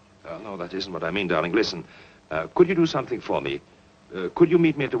 Oh. No, that isn't what I mean, darling. Listen, could you do something for me? Could you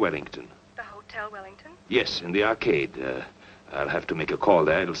meet me at the Wellington? The Hotel Wellington? Yes, in the arcade. I'll have to make a call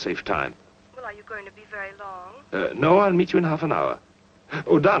there. It'll save time. Well, are you going to be very long? No, I'll meet you in half an hour.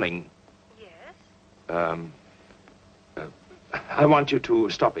 Oh, darling. Yes? I want you to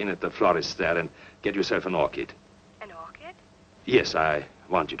stop in at the florist there and get yourself an orchid. An orchid? Yes, I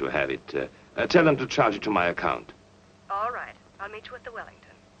want you to have it. Tell them to charge it to my account. All right. I'll meet you at the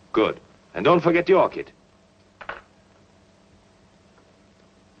Wellington. Good. And don't forget the orchid.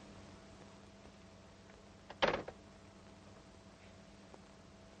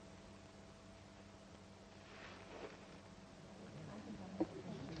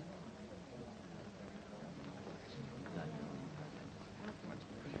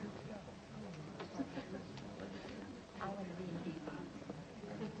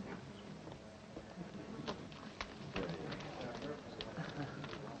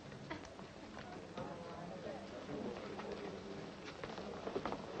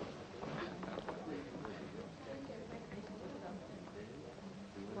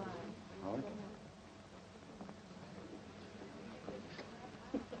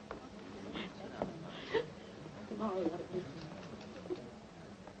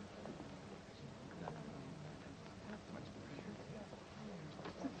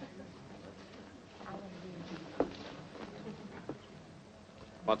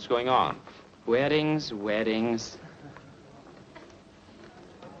 What's going on? Weddings, weddings.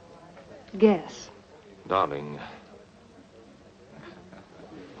 Guess. Darling.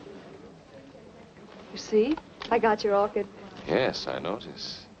 You see? I got your orchid. Yes, I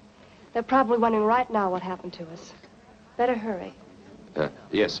notice. They're probably wondering right now what happened to us. Better hurry.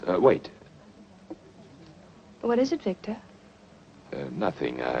 Yes, wait. What is it, Victor?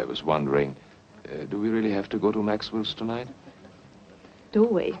 Nothing. I was wondering, do we really have to go to Maxwell's tonight? Do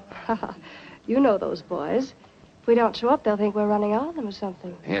we? You know those boys. If we don't show up, they'll think we're running out of them or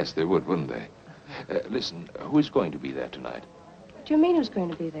something. Yes, they would, wouldn't they? Listen, who is going to be there tonight? What do you mean who's going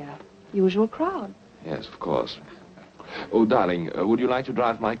to be there? Usual crowd. Yes, of course. Oh, darling, would you like to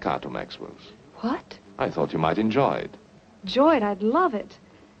drive my car to Maxwell's? What? I thought you might enjoy it. Enjoy it? I'd love it.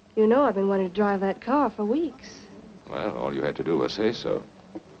 You know I've been wanting to drive that car for weeks. Well, all you had to do was say so.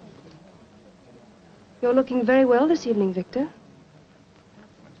 You're looking very well this evening, Victor.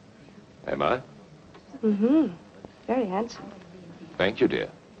 Am I? Mm-hmm. Very handsome. Thank you, dear.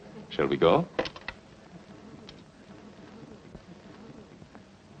 Shall we go?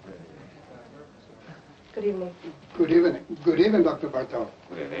 Good evening. Good evening. Good evening, Dr. Bartel.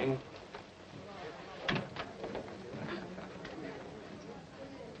 Good evening.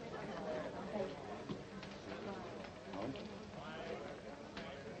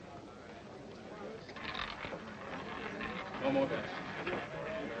 No more gas.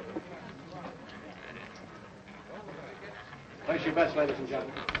 Place your bets, ladies and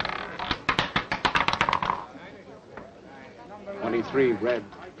gentlemen. 23, red.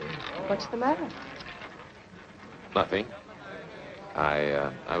 What's the matter? Nothing.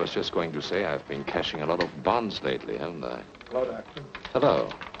 I was just going to say I've been cashing a lot of bonds lately, haven't I? Hello, Doctor. Hello.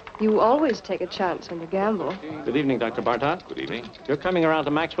 You always take a chance when you gamble. Good evening, Dr. Bartok. Good evening. You're coming around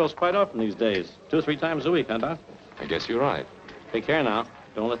to Maxwell's quite often these days. 2 or 3 times a week, huh, Doc? I guess you're right. Take care now.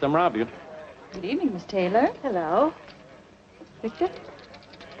 Don't let them rob you. Good evening, Miss Taylor. Hello. Victor?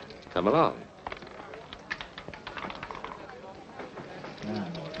 Come along.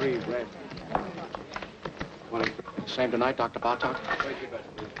 3 red. Same tonight, Dr. Bartok?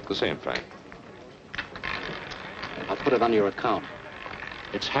 The same, Frank. I'll put it on your account.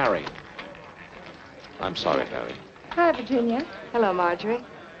 It's Harry. I'm sorry, Harry. Hi, Virginia. Hello, Marjorie.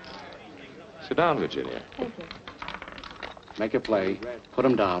 Sit down, Virginia. Thank you. Make your play. Put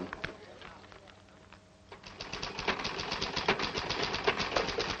him down.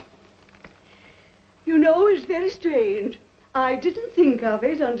 You know, it's very strange. I didn't think of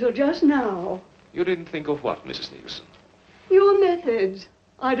it until just now. You didn't think of what, Mrs. Nielsen? Your methods.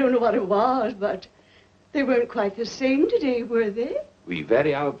 I don't know what it was, but they weren't quite the same today, were they? We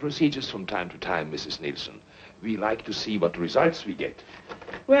vary our procedures from time to time, Mrs. Nielsen. We like to see what results we get.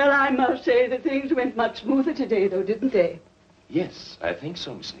 Well, I must say that things went much smoother today, though, didn't they? Yes, I think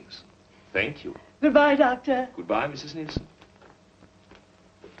so, Miss Nielsen. Thank you. Goodbye, Doctor. Goodbye, Mrs. Nielsen.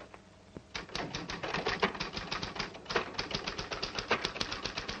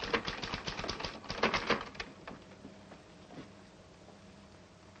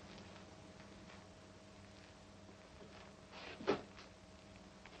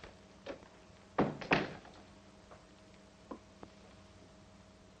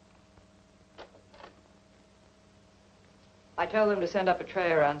 I told them to send up a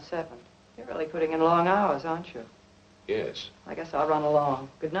tray around 7. You're really putting in long hours, aren't you? Yes. I guess I'll run along.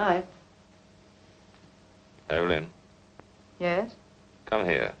 Good night. Evelyn, Yes? come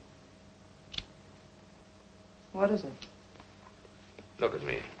here. What is it? Look at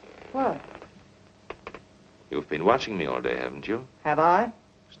me. What? You've been watching me all day, haven't you? Have I?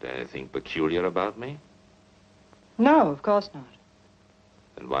 Is there anything peculiar about me? No, of course not.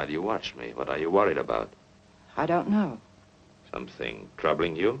 Then why do you watch me? What are you worried about? I don't know. Something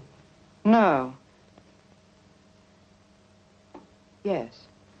troubling you? No. Yes.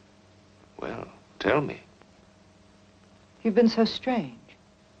 Well, tell me. You've been so strange.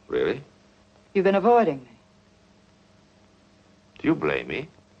 Really? You've been avoiding me. Do you blame me?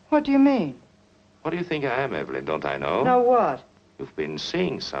 What do you mean? What do you think I am, Evelyn? Don't I know? Know what? You've been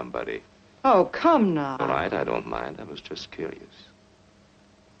seeing somebody. Oh, come now. All right, I don't mind. I was just curious.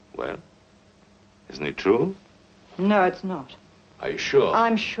 Well, isn't it true? No, it's not. Are you sure?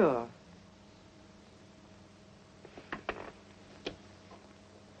 I'm sure.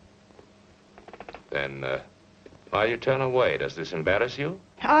 Then, why you turn away? Does this embarrass you?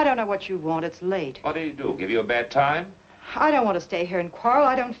 I don't know what you want. It's late. What do you do? Give you a bad time? I don't want to stay here and quarrel.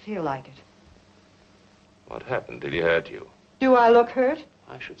 I don't feel like it. What happened? Did he hurt you? Do I look hurt?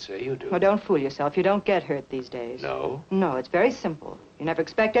 I should say you do. Well, don't fool yourself. You don't get hurt these days. No? No, it's very simple. You never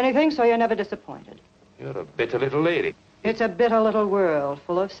expect anything, so you're never disappointed. You're a bitter little lady. It's a bitter little world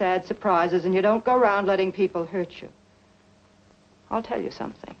full of sad surprises, and you don't go around letting people hurt you. I'll tell you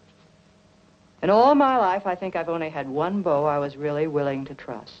something. In all my life, I think I've only had one beau I was really willing to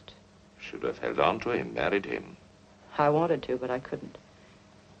trust. Should have held on to him, married him. I wanted to, but I couldn't.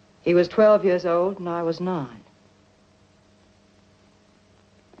 He was 12 years old, and I was 9.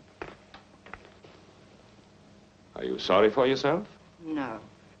 Are you sorry for yourself? No,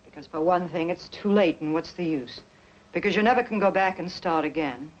 because for one thing, it's too late, and what's the use? Because you never can go back and start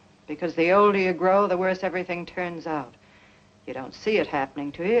again. Because the older you grow, the worse everything turns out. You don't see it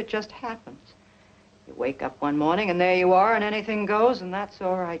happening to you, it just happens. You wake up one morning, and there you are, and anything goes, and that's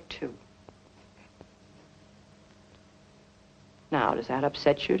all right, too. Now, does that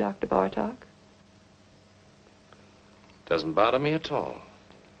upset you, Dr. Bartok? Doesn't bother me at all.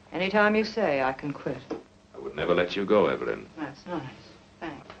 Anytime you say, I can quit. I would never let you go, Evelyn. That's nice.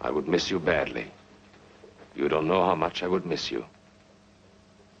 Thanks. I would miss you badly. You don't know how much I would miss you.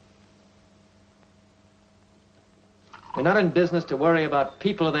 We're not in business to worry about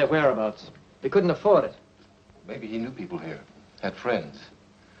people or their whereabouts. We couldn't afford it. Maybe he knew people here, had friends.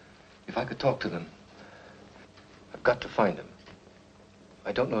 If I could talk to them, I've got to find him.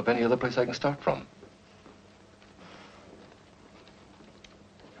 I don't know of any other place I can start from.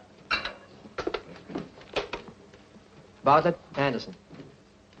 Bartlett, Anderson.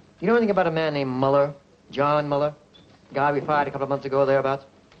 You know anything about a man named Muller? John Muller? The guy we fired a couple of months ago thereabouts?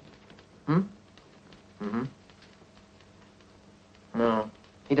 Hmm? Mm-hmm. No.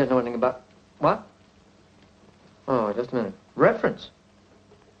 He doesn't know anything about... What? Oh, just a minute. Reference?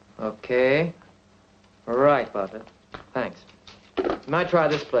 Okay. Right, Bartlett. Thanks. You might try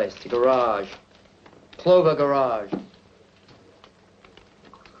this place, the garage. Clover Garage.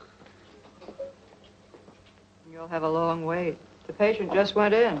 You'll have a long wait. The patient just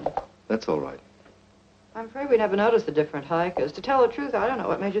went in. That's all right. I'm afraid we never noticed the different hikers. To tell the truth, I don't know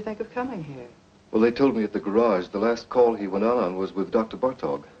what made you think of coming here. Well, they told me at the garage the last call he went on was with Dr.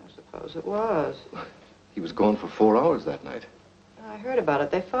 Bartog. I suppose it was. He was gone for 4 hours that night. I heard about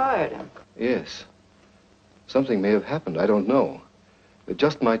it. They fired him. Yes. Something may have happened. I don't know. It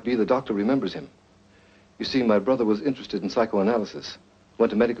just might be the doctor remembers him. You see, my brother was interested in psychoanalysis. Went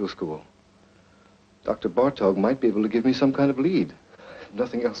to medical school. Dr. Bartog might be able to give me some kind of lead.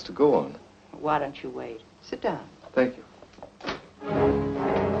 Nothing else to go on. Why don't you wait? Sit down. Thank you.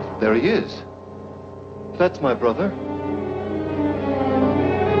 There he is. That's my brother.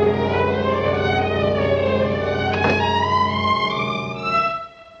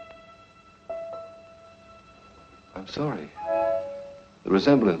 I'm sorry. The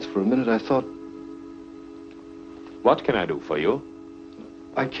resemblance, for a minute I thought... What can I do for you?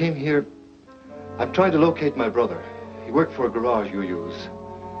 I came here... I'm trying to locate my brother. He worked for a garage you use.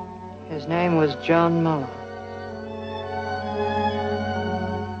 His name was John Muller.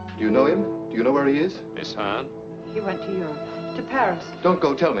 Do you know him? Do you know where he is? Miss Hahn? He went to Europe, to Paris. Don't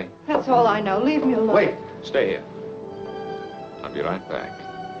go, tell me. That's all I know. Leave me alone. Wait. Stay here. I'll be right back.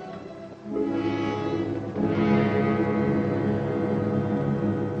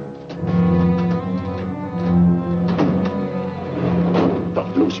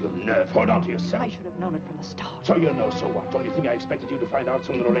 Don't lose your nerve. Hold on to yourself. I should have known it from the start. So you know, so what? Don't you think I expected you to find out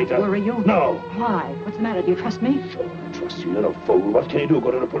sooner or later? Worry you? No. Why? What's the matter? Do you trust me? Sure, I trust you. You're a fool. What can you do?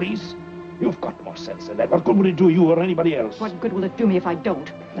 Go to the police? You've got more sense than that. What good will it do you or anybody else? What good will it do me if I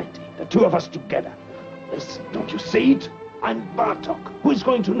don't? Plenty. The two of us together. Listen, don't you see it? I'm Bartok. Who's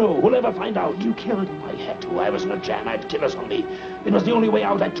going to know? Who'll ever find out? You killed him. I had to. I was in a jam. I had killers on me. It was the only way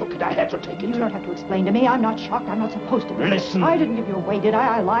out. I took it. I had to take it. You don't have to explain to me. I'm not shocked. I'm not supposed to be. Listen. I didn't give you away, did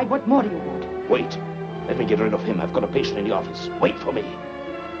I? I lied. What more do you want? Wait. Let me get rid of him. I've got a patient in the office. Wait for me.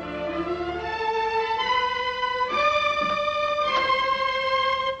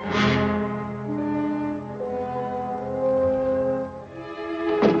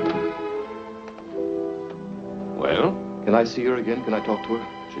 Can I see her again? Can I talk to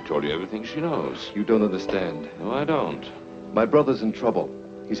her? She told you everything she knows. You don't understand. No, I don't. My brother's in trouble.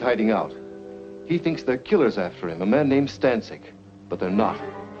 He's hiding out. He thinks they're killers after him, a man named Stancic. But they're not.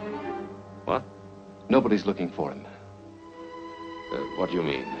 What? Nobody's looking for him. What do you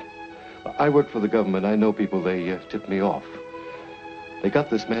mean? I work for the government. I know people. They tipped me off. They got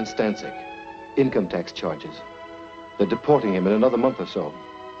this man Stancic. Income tax charges. They're deporting him in another month or so.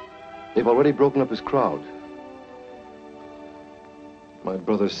 They've already broken up his crowd. My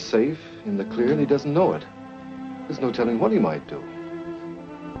brother's safe, in the clear, and he doesn't know it. There's no telling what he might do.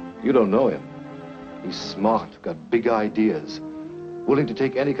 You don't know him. He's smart, got big ideas, willing to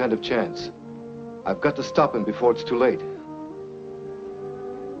take any kind of chance. I've got to stop him before it's too late.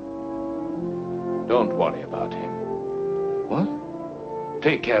 Don't worry about him. What?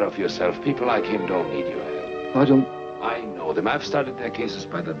 Take care of yourself. People like him don't need your help. I know them. I've studied their cases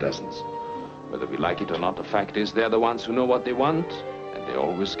by the dozens. Whether we like it or not, the fact is they're the ones who know what they want, and they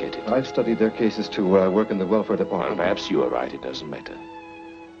always get it. I've studied their cases, too. I work in the welfare department. Well, perhaps you are right. It doesn't matter.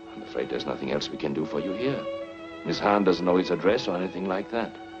 I'm afraid there's nothing else we can do for you here. Miss Hahn doesn't know his address or anything like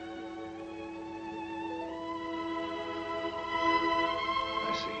that.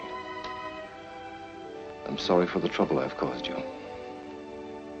 I see. I'm sorry for the trouble I've caused you.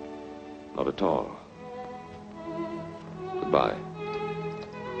 Not at all. Goodbye.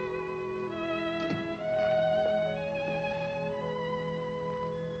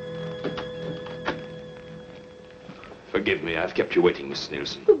 Forgive me, I've kept you waiting, Miss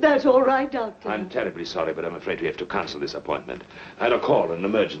Nielsen. That's all right, Doctor. I'm terribly sorry, but I'm afraid we have to cancel this appointment. I had a call, an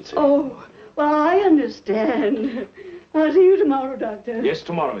emergency. Oh, well, I understand. I'll see you tomorrow, Doctor. Yes,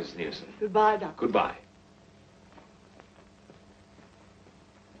 tomorrow, Miss Nielsen. Goodbye, Doctor. Goodbye.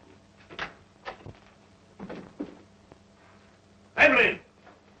 Evelyn!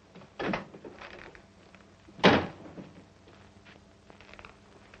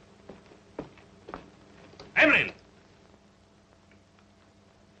 Evelyn!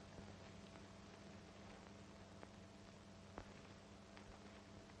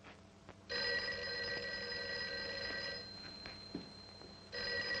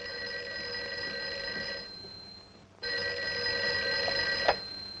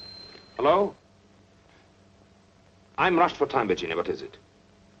 Hello? I'm rushed for time, Virginia. What is it?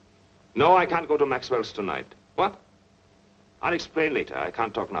 No, I can't go to Maxwell's tonight. What? I'll explain later. I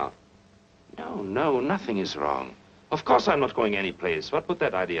can't talk now. No, nothing is wrong. Of course I'm not going anyplace. What put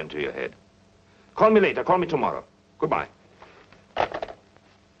that idea into your head? Call me later. Call me tomorrow. Goodbye.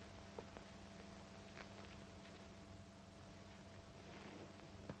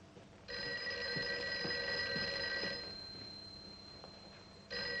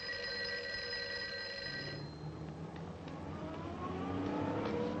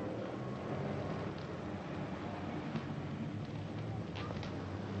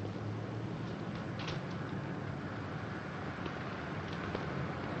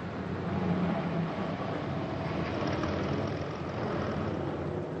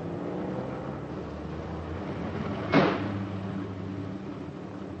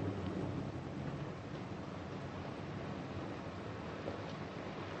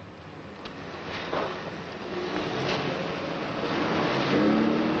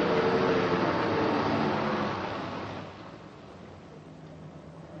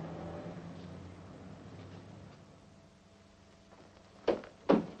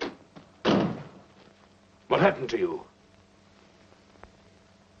 What happened to you?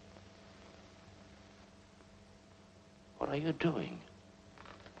 What are you doing?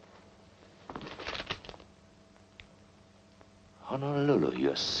 Honolulu,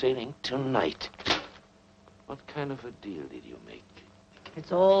 you're sailing tonight. What kind of a deal did you make?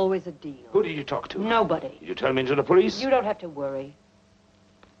 It's always a deal. Who did you talk to? Nobody. Did you tell me to the police? You don't have to worry.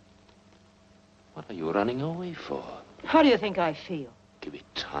 What are you running away for? How do you think I feel? Give it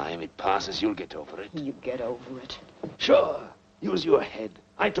time. It passes. You'll get over it. You get over it. Sure. Use your head.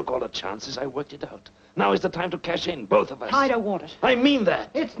 I took all the chances. I worked it out. Now is the time to cash in, both of us. I don't want it. I mean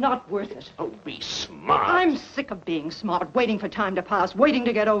that. It's not worth it. Oh, be smart. I'm sick of being smart, waiting for time to pass, waiting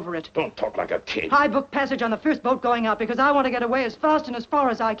to get over it. Don't talk like a kid. I booked passage on the first boat going out because I want to get away as fast and as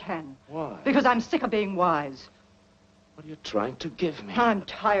far as I can. Why? Because I'm sick of being wise. What are you trying to give me? I'm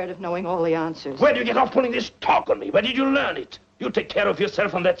tired of knowing all the answers. Where do you get off pulling this talk on me? Where did you learn it? You take care of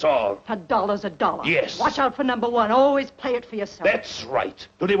yourself and that's all. $1 a dollar. Yes. Watch out for number one. Always play it for yourself. That's right.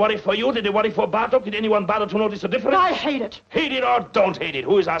 Do they worry for you? Did they worry for Bartok? Did anyone bother to notice the difference? I hate it. Hate it or don't hate it?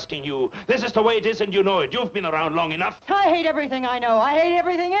 Who is asking you? This is the way it is and you know it. You've been around long enough. I hate everything I know. I hate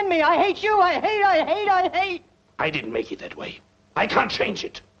everything in me. I hate you. I hate. I didn't make it that way. I can't change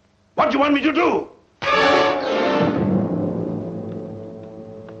it. What do you want me to do?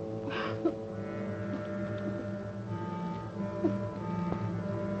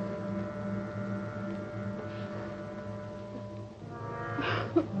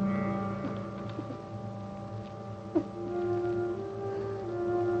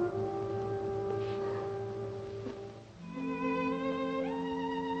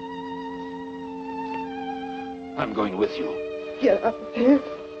 I'm going with you. Get up here.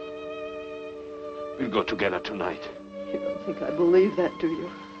 We'll go together tonight. You don't think I believe that, do you?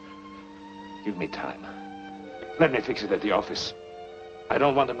 Give me time. Let me fix it at the office. I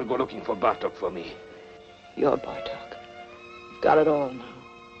don't want them to go looking for Bartok for me. You're Bartok. You've got it all now.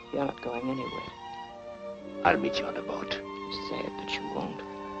 You're not going anywhere. I'll meet you on the boat. You say it, but you won't.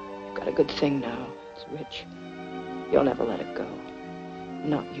 You've got a good thing now. It's rich. You'll never let it go.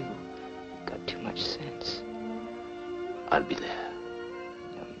 Not you. You've got too much sense. I'll be there.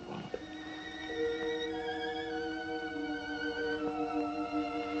 No, you won't.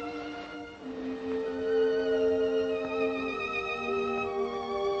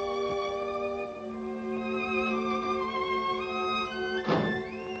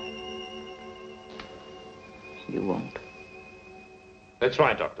 You won't. That's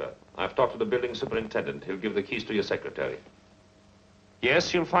right, Doctor. I've talked to the building superintendent. He'll give the keys to your secretary.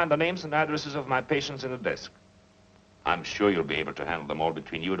 Yes, you'll find the names and addresses of my patients in the desk. I'm sure you'll be able to handle them all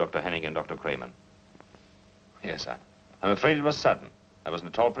between you, Dr. Henning, and Dr. Kramer. Yes, I'm afraid it was sudden. I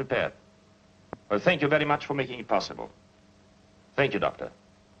wasn't at all prepared. Well, thank you very much for making it possible. Thank you, Doctor.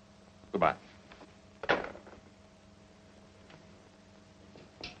 Goodbye.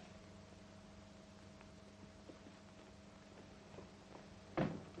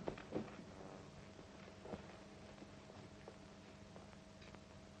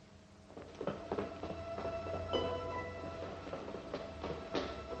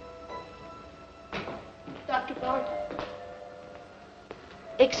 Dr. Bartok.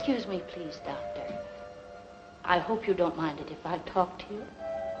 Excuse me, please, Doctor. I hope you don't mind it if I talk to you.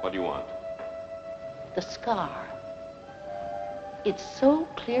 What do you want? The scar. It's so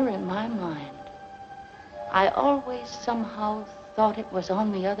clear in my mind. I always somehow thought it was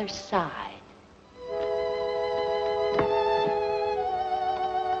on the other side.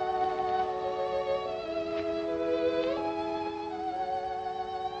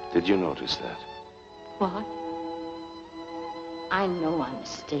 Did you notice that? What? I know I'm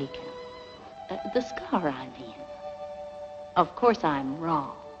mistaken. The scar, I mean. Of course I'm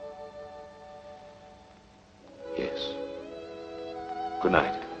wrong. Yes. Good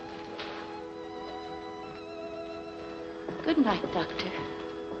night. Good night, Doctor.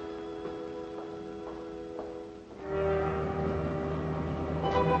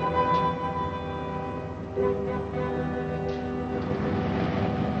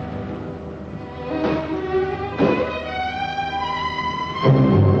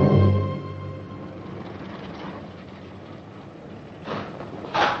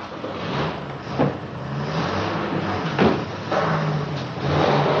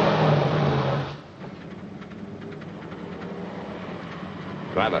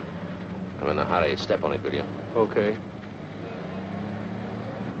 Driver, I'm in a hurry. Step on it, will you? Okay.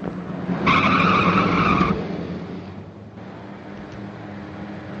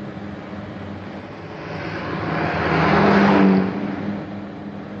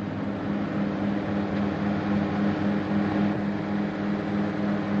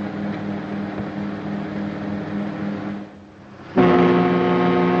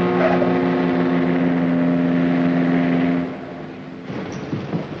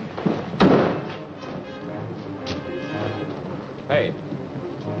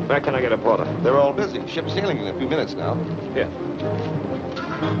 Where can I get a porter? They're all busy. Ship's sailing in a few minutes now. Here.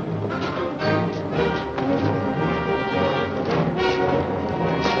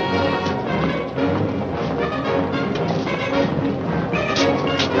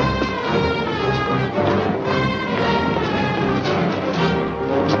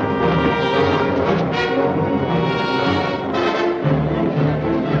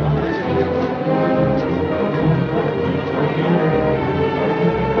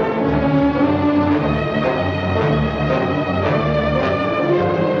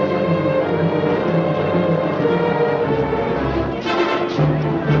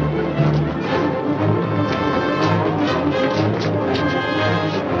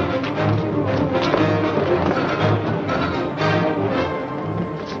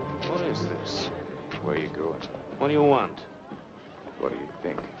 What do you want? What do you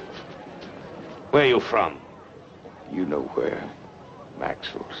think? Where are you from? You know where.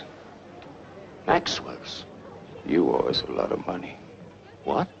 Maxwell's. Maxwell's? You owe us a lot of money.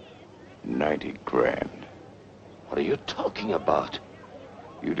 What? 90 grand. What are you talking about?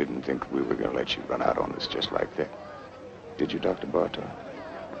 You didn't think we were going to let you run out on us just like that. Did you, Dr. Bartok?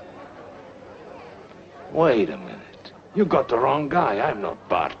 Wait a minute. You got the wrong guy. I'm not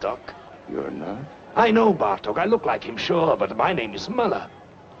Bartok. You're not? I know Bartok. I look like him, sure, but my name is Muller.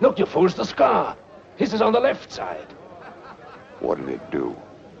 Look, you fools, the scar. His is on the left side. What did it do?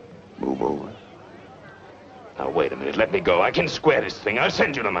 Move over? Now, wait a minute. Let me go. I can square this thing. I'll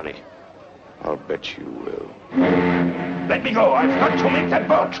send you the money. I'll bet you will. Let me go. I've got to make that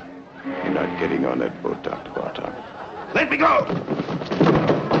boat. You're not getting on that boat, Dr. Bartok. Let me go.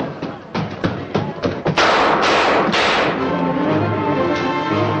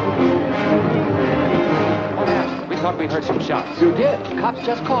 We thought we heard some shots. You did. Cops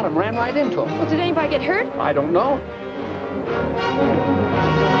just caught him, ran right into him. Well, did anybody get hurt? I don't know.